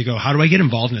looking to go, how do I get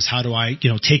involved in this? How do I,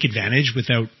 take advantage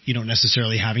without,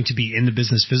 necessarily having to be in the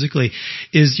business physically?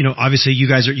 Is, obviously you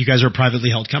guys are a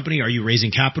privately held company. Are you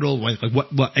raising capital?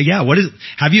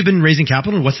 Have you been raising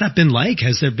capital? And what's that been like?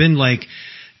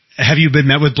 Have you been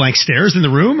met with blank stares in the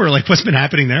room, or what's been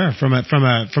happening there from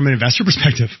an investor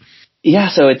perspective? Yeah,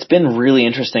 so it's been really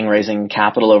interesting raising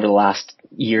capital over the last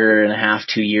year and a half,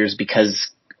 2 years, because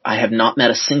I have not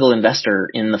met a single investor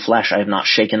in the flesh. I have not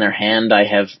shaken their hand.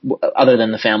 Other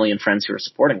than the family and friends who are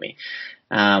supporting me.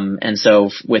 And so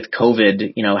with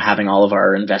COVID, having all of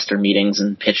our investor meetings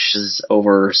and pitches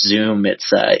over Zoom,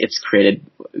 it's created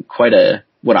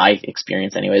what I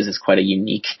experience anyways, is quite a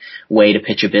unique way to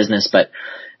pitch a business. But,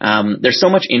 there's so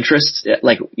much interest,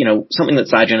 something that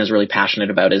Scigen is really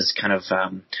passionate about is kind of,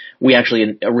 we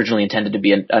actually originally intended to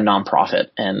be a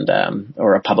nonprofit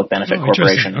or a public benefit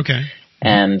corporation. Okay.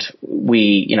 And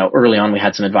we, early on we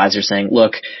had some advisors saying,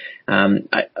 look,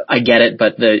 I get it,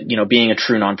 but being a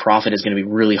true nonprofit is going to be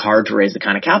really hard to raise the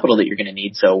kind of capital that you're going to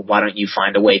need. So why don't you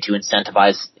find a way to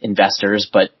incentivize investors,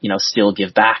 but, still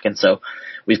give back? And so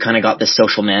we've kind of got this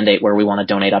social mandate where we want to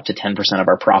donate up to 10% of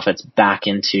our profits back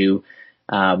into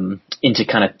kind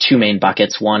of 2 main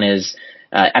buckets. One is,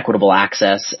 equitable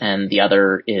access, and the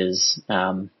other is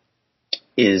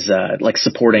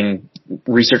supporting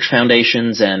research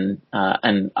foundations and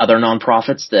other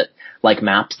nonprofits that, like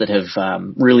MAPS, that have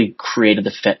really created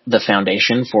the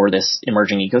foundation for this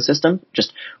emerging ecosystem.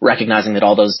 Just recognizing that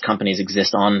all those companies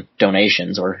exist on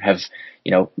donations, or have,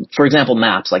 for example,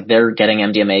 MAPS, they're getting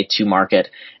MDMA to market,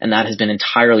 and that has been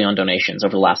entirely on donations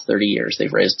over the last 30 years.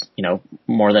 They've raised,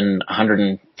 more than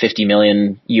 $150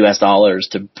 million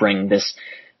to bring this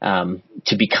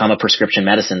to become a prescription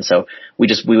medicine. So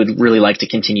we would really like to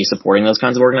continue supporting those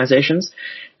kinds of organizations.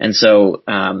 And so,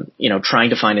 trying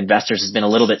to find investors has been a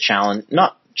little bit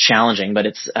not challenging, but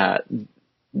it's,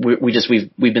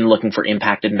 we've been looking for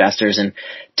impact investors, and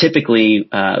typically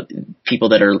people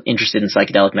that are interested in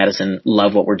psychedelic medicine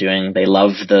love what we're doing. They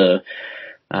love the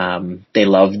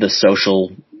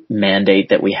social mandate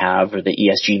that we have, or the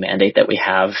ESG mandate that we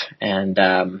have, and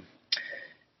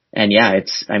yeah,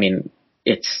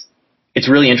 it's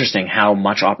really interesting how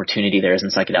much opportunity there is in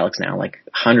psychedelics now. Like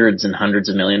hundreds and hundreds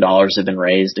of $1 million have been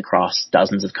raised across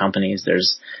dozens of companies.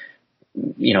 There's,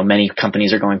 many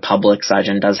companies are going public.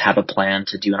 Scigen does have a plan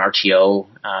to do an RTO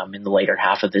in the later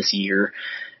half of this year.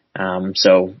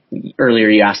 So earlier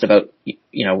you asked about,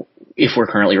 if we're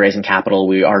currently raising capital.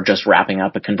 We are just wrapping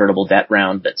up a convertible debt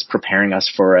round that's preparing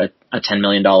us for a $10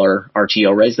 million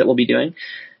RTO raise that we'll be doing.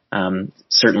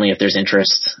 Certainly if there's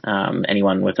interest,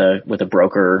 anyone with a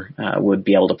broker would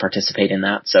be able to participate in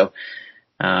that. So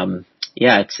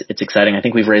yeah, it's exciting. I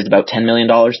think we've raised about $10 million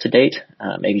to date,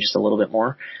 maybe just a little bit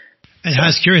more. And I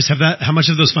was curious, how much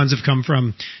of those funds have come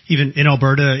from even in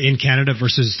Alberta, in Canada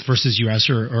versus US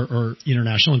or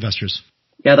international investors?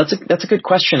 Yeah, that's a good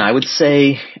question. I would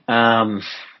say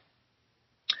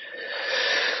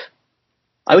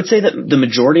that the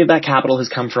majority of that capital has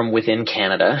come from within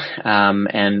Canada,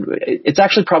 and it's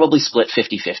actually probably split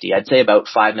 50-50. I'd say about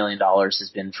 $5 million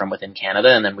has been from within Canada,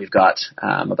 and then we've got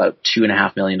about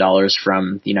 $2.5 million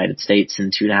from the United States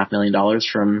and $2.5 million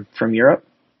from Europe.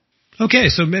 Okay,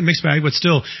 so mixed bag, but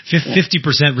still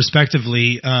 50%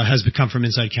 respectively has become from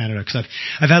inside Canada. Because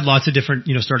I've had lots of different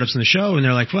startups in the show, and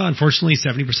they're like, well, unfortunately,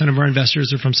 70% of our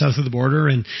investors are from south of the border,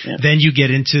 and then you get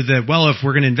into if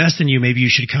we're going to invest in you, maybe you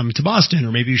should come to Boston,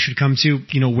 or maybe you should come to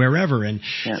wherever. And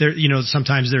there,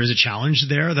 sometimes there is a challenge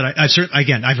there that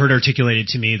I've heard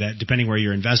articulated to me that depending where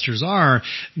your investors are,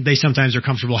 they sometimes are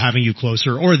comfortable having you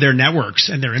closer, or their networks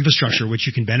and their infrastructure, which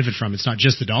you can benefit from. It's not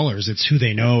just the dollars; it's who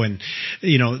they know, and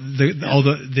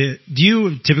do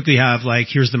you typically have like,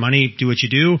 here's the money, do what you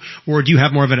do, or do you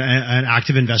have more of an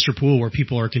active investor pool where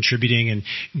people are contributing and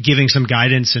giving some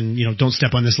guidance and don't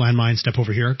step on this landmine, step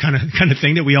over here, kind of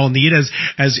thing that we all need as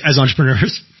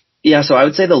entrepreneurs? Yeah, so I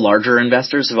would say the larger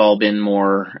investors have all been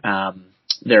more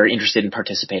they're interested in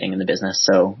participating in the business.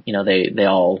 So, they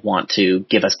all want to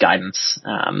give us guidance,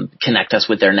 connect us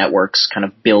with their networks, kind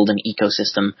of build an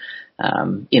ecosystem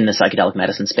in the psychedelic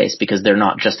medicine space, because they're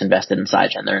not just invested in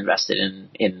Scigen, they're invested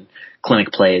in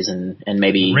clinic plays and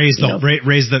maybe raise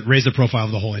the profile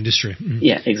of the whole industry. Mm-hmm.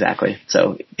 Yeah, exactly.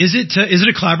 So is it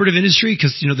a collaborative industry?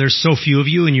 Because there's so few of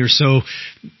you, and you're so,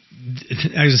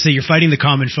 I was going to say, you're fighting the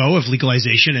common foe of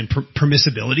legalization and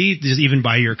permissibility, just even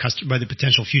by the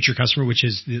potential future customer, which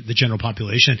is the general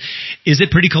population. Is it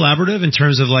pretty collaborative in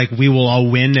terms of like, we will all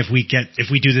win if we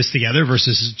do this together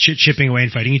versus chipping away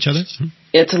and fighting each other?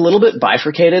 It's a little bit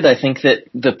bifurcated. I think that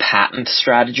the patent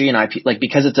strategy and IP, like,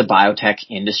 because it's a biotech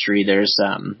industry, there's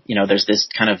this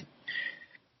kind of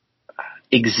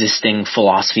existing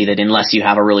philosophy that unless you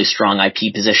have a really strong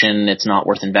IP position, it's not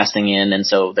worth investing in. And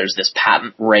so there's this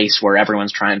patent race where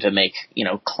everyone's trying to make,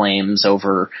 claims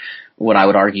over what I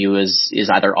would argue is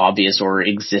either obvious or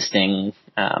existing,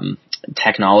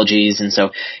 technologies. And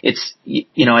so it's,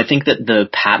 I think that the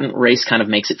patent race kind of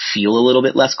makes it feel a little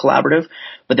bit less collaborative.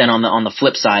 But then on the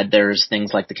flip side, there's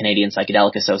things like the Canadian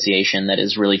Psychedelic Association that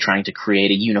is really trying to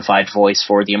create a unified voice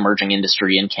for the emerging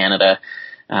industry in Canada,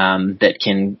 that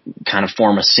can kind of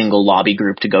form a single lobby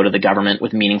group to go to the government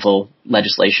with meaningful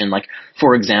legislation. Like,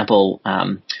 for example,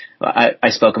 I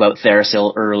spoke about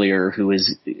Therasil earlier, who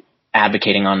is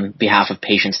advocating on behalf of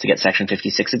patients to get Section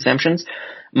 56 exemptions.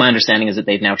 My understanding is that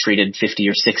they've now treated 50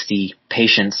 or 60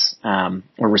 patients,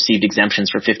 or received exemptions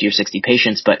for 50 or 60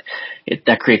 patients, but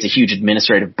that creates a huge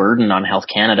administrative burden on Health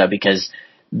Canada, because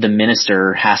the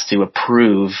minister has to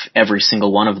approve every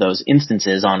single one of those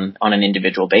instances on an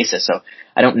individual basis. So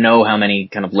I don't know how many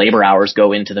kind of labor hours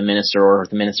go into the minister or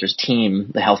the minister's team,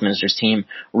 the health minister's team,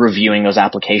 reviewing those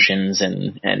applications.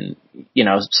 And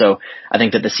so I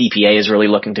think that the CPA is really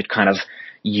looking to kind of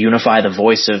unify the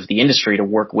voice of the industry to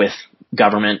work with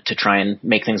government to try and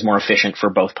make things more efficient for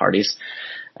both parties.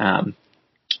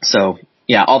 So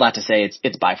yeah, all that to say,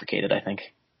 it's bifurcated, I think.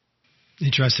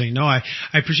 Interesting. No, I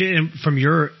appreciate it from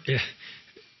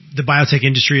the biotech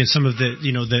industry and some of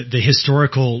the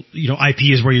historical,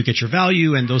 IP is where you get your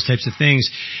value and those types of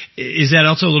things. Is that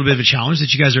also a little bit of a challenge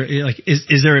that you guys are like,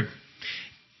 is there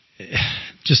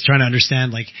just trying to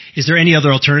understand, like, is there any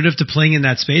other alternative to playing in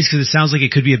that space? Because it sounds like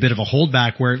it could be a bit of a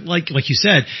holdback where, like you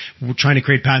said, we're trying to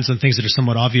create patents on things that are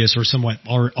somewhat obvious or somewhat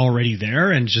already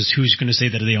there, and just who's going to say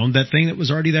that they owned that thing that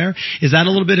was already there? Is that a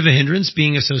little bit of a hindrance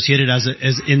being associated as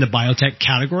in the biotech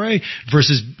category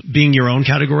versus being your own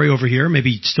category over here,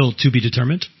 maybe still to be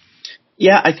determined?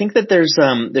 Yeah, I think that there's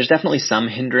definitely some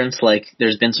hindrance. Like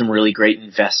there's been some really great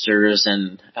investors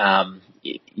and,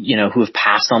 who have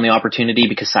passed on the opportunity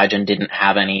because Saigen didn't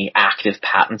have any active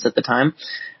patents at the time.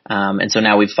 And so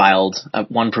now we've filed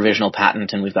one provisional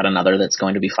patent and we've got another that's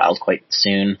going to be filed quite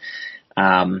soon.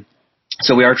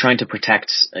 So we are trying to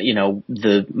protect,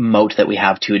 the moat that we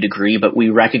have to a degree, but we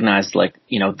recognize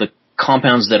the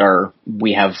compounds that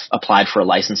we have applied for a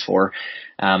license for,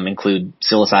 include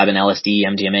psilocybin, LSD,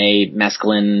 MDMA,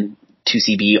 mescaline,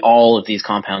 2CB. All of these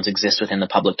compounds exist within the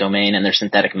public domain and their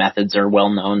synthetic methods are well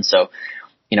known. So,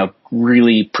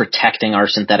 really protecting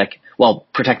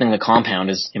protecting the compound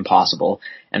is impossible,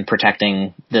 and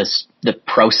protecting the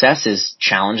process is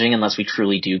challenging unless we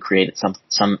truly do create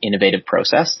some innovative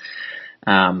process.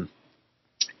 And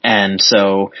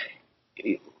so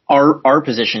our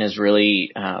position is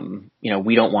really,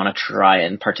 we don't want to try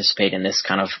and participate in this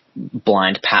kind of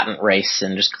blind patent race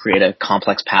and just create a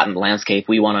complex patent landscape.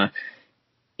 We want to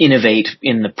innovate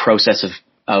in the process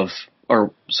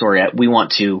we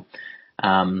want to,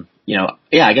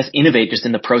 innovate just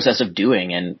in the process of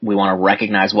doing, and we want to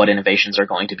recognize what innovations are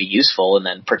going to be useful and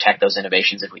then protect those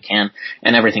innovations if we can.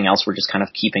 And everything else, we're just kind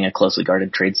of keeping a closely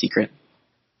guarded trade secret.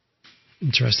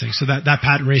 Interesting. So that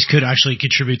patent race could actually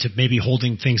contribute to maybe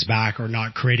holding things back or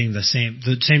not creating the same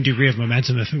degree of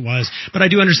momentum if it was. But I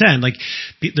do understand,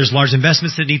 there's large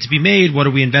investments that need to be made. What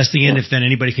are we investing in if then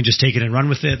anybody can just take it and run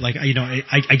with it?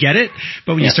 I get it.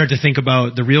 But when you start to think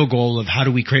about the real goal of how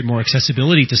do we create more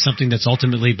accessibility to something that's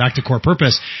ultimately back to core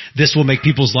purpose, this will make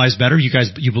people's lives better. You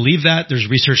guys, you believe that. There's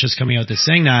research that's coming out that's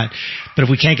saying that. But if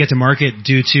we can't get to market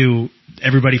due to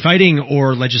everybody fighting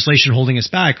or legislation holding us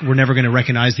back, we're never going to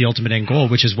recognize the ultimate end goal,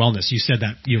 which is wellness. You said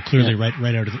that clearly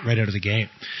right out of the gate.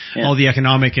 Yeah. All the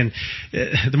economic and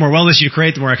the more wellness you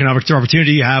create, the more economic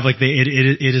opportunity you have.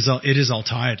 It is all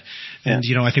tied. And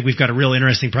I think we've got a real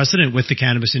interesting precedent with the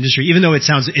cannabis industry, even though it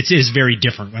is very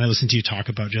different when I listen to you talk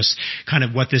about just kind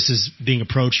of what this is being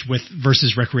approached with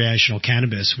versus recreational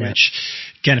cannabis, which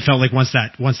again, it felt like once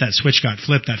that switch got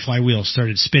flipped, that flywheel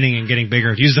started spinning and getting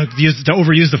bigger. To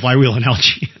overuse the flywheel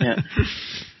analogy. Yeah.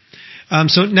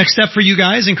 So next step for you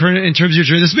guys in terms of your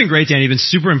journey. This has been great, Danny. You've been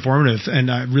super informative, and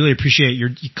I really appreciate your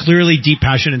clearly deep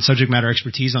passion and subject matter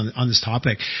expertise on this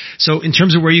topic. So in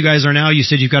terms of where you guys are now, you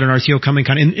said you've got an RTO coming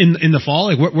kind of in the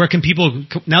fall. Where can people,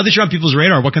 now that you're on people's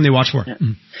radar, what can they watch for?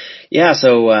 Yeah.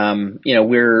 So,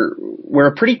 we're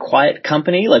a pretty quiet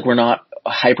company. We're not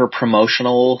hyper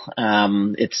promotional.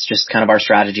 It's just kind of our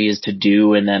strategy is to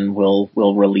do, and then we'll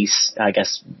release, I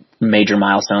guess, major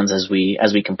milestones as we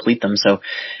complete them. So,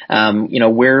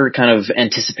 we're kind of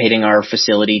anticipating our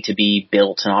facility to be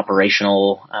built and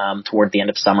operational, toward the end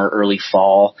of summer, early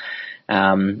fall.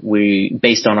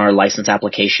 Based on our license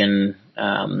application,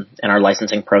 and our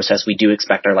licensing process, we do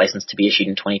expect our license to be issued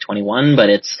in 2021, but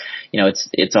it's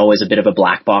always a bit of a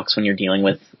black box when you're dealing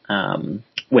with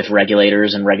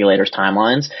regulators and regulators'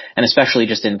 timelines, and especially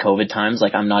just in COVID times.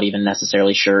 I'm not even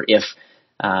necessarily sure if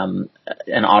an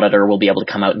auditor will be able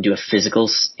to come out and do a physical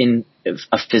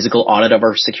audit of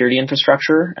our security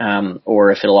infrastructure,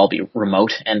 or if it'll all be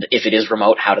remote. And if it is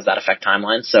remote, how does that affect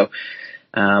timelines? So,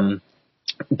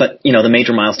 but the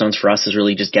major milestones for us is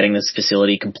really just getting this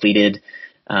facility completed.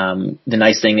 The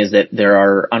nice thing is that there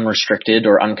are unrestricted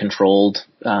or uncontrolled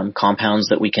compounds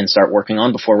that we can start working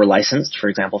on before we're licensed. For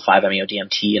example,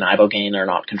 5-MeO-DMT and ibogaine are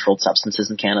not controlled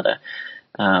substances in Canada.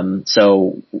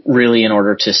 So really, in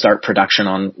order to start production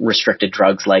on restricted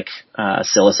drugs like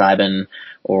psilocybin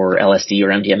or LSD or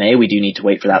MDMA, we do need to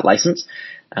wait for that license.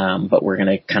 But we're going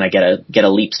to kind of get a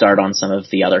leap start on some of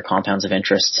the other compounds of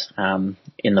interest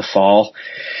in the fall.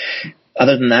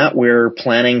 Other than that, we're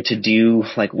planning to do,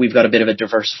 we've got a bit of a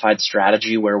diversified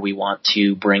strategy where we want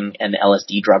to bring an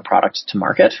LSD drug product to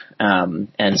market.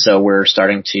 And so we're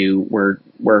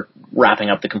wrapping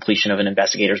up the completion of an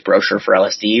investigator's brochure for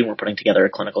LSD. We're putting together a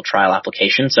clinical trial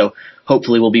application. So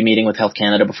hopefully we'll be meeting with Health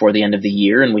Canada before the end of the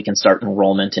year, and we can start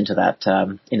enrollment into that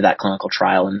clinical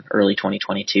trial in early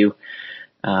 2022.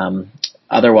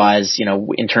 Otherwise,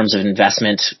 in terms of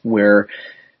investment, we're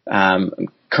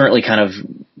currently kind of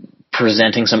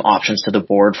presenting some options to the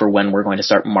board for when we're going to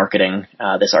start marketing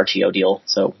this RTO deal.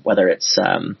 So whether it's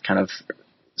kind of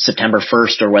September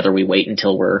 1st or whether we wait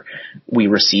until we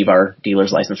receive our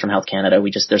dealer's license from Health Canada,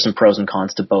 there's some pros and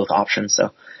cons to both options.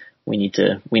 So we need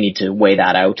to weigh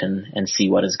that out and see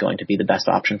what is going to be the best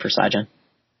option for Saigen.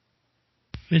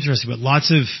 Interesting, but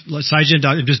lots of SciGen.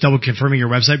 I'm just double confirming your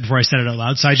website before I said it out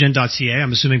loud. SciGen.ca.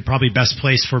 I'm assuming probably best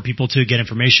place for people to get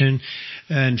information.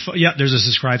 And there's a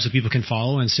subscribe so people can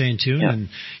follow and stay in tune. Yeah. And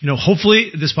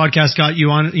hopefully this podcast got you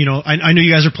on. I know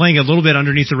you guys are playing a little bit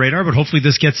underneath the radar, but hopefully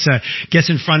this gets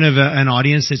in front of an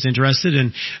audience that's interested.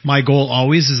 And my goal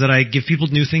always is that I give people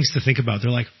new things to think about.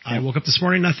 They're like, I woke up this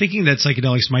morning not thinking that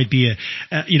psychedelics might be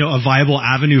a viable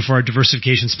avenue for our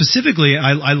diversification. Specifically,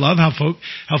 I love how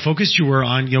focused you were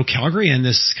on Calgary and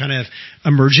this kind of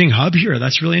emerging hub here.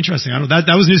 That's really interesting. I don't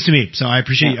that was news to me, so I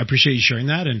appreciate you sharing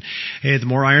that. And hey, the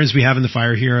more irons we have in the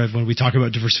fire here when we talk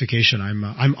about diversification,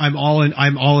 I'm all in.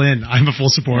 I'm a full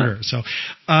supporter. So,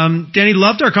 Danny,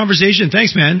 loved our conversation.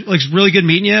 Thanks, man. Like, really good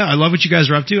meeting you. I love what you guys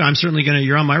are up to. I'm certainly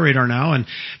you're on my radar now, and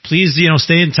please,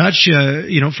 stay in touch.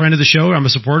 Friend of the show. I'm a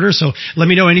supporter, so let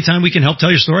me know anytime we can help tell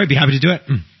your story. I'd be happy to do it.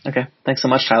 Okay. Thanks so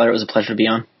much, Tyler. It was a pleasure to be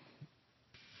on.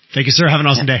 Thank you, sir. Have an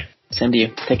awesome day. Same to you.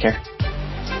 Take care.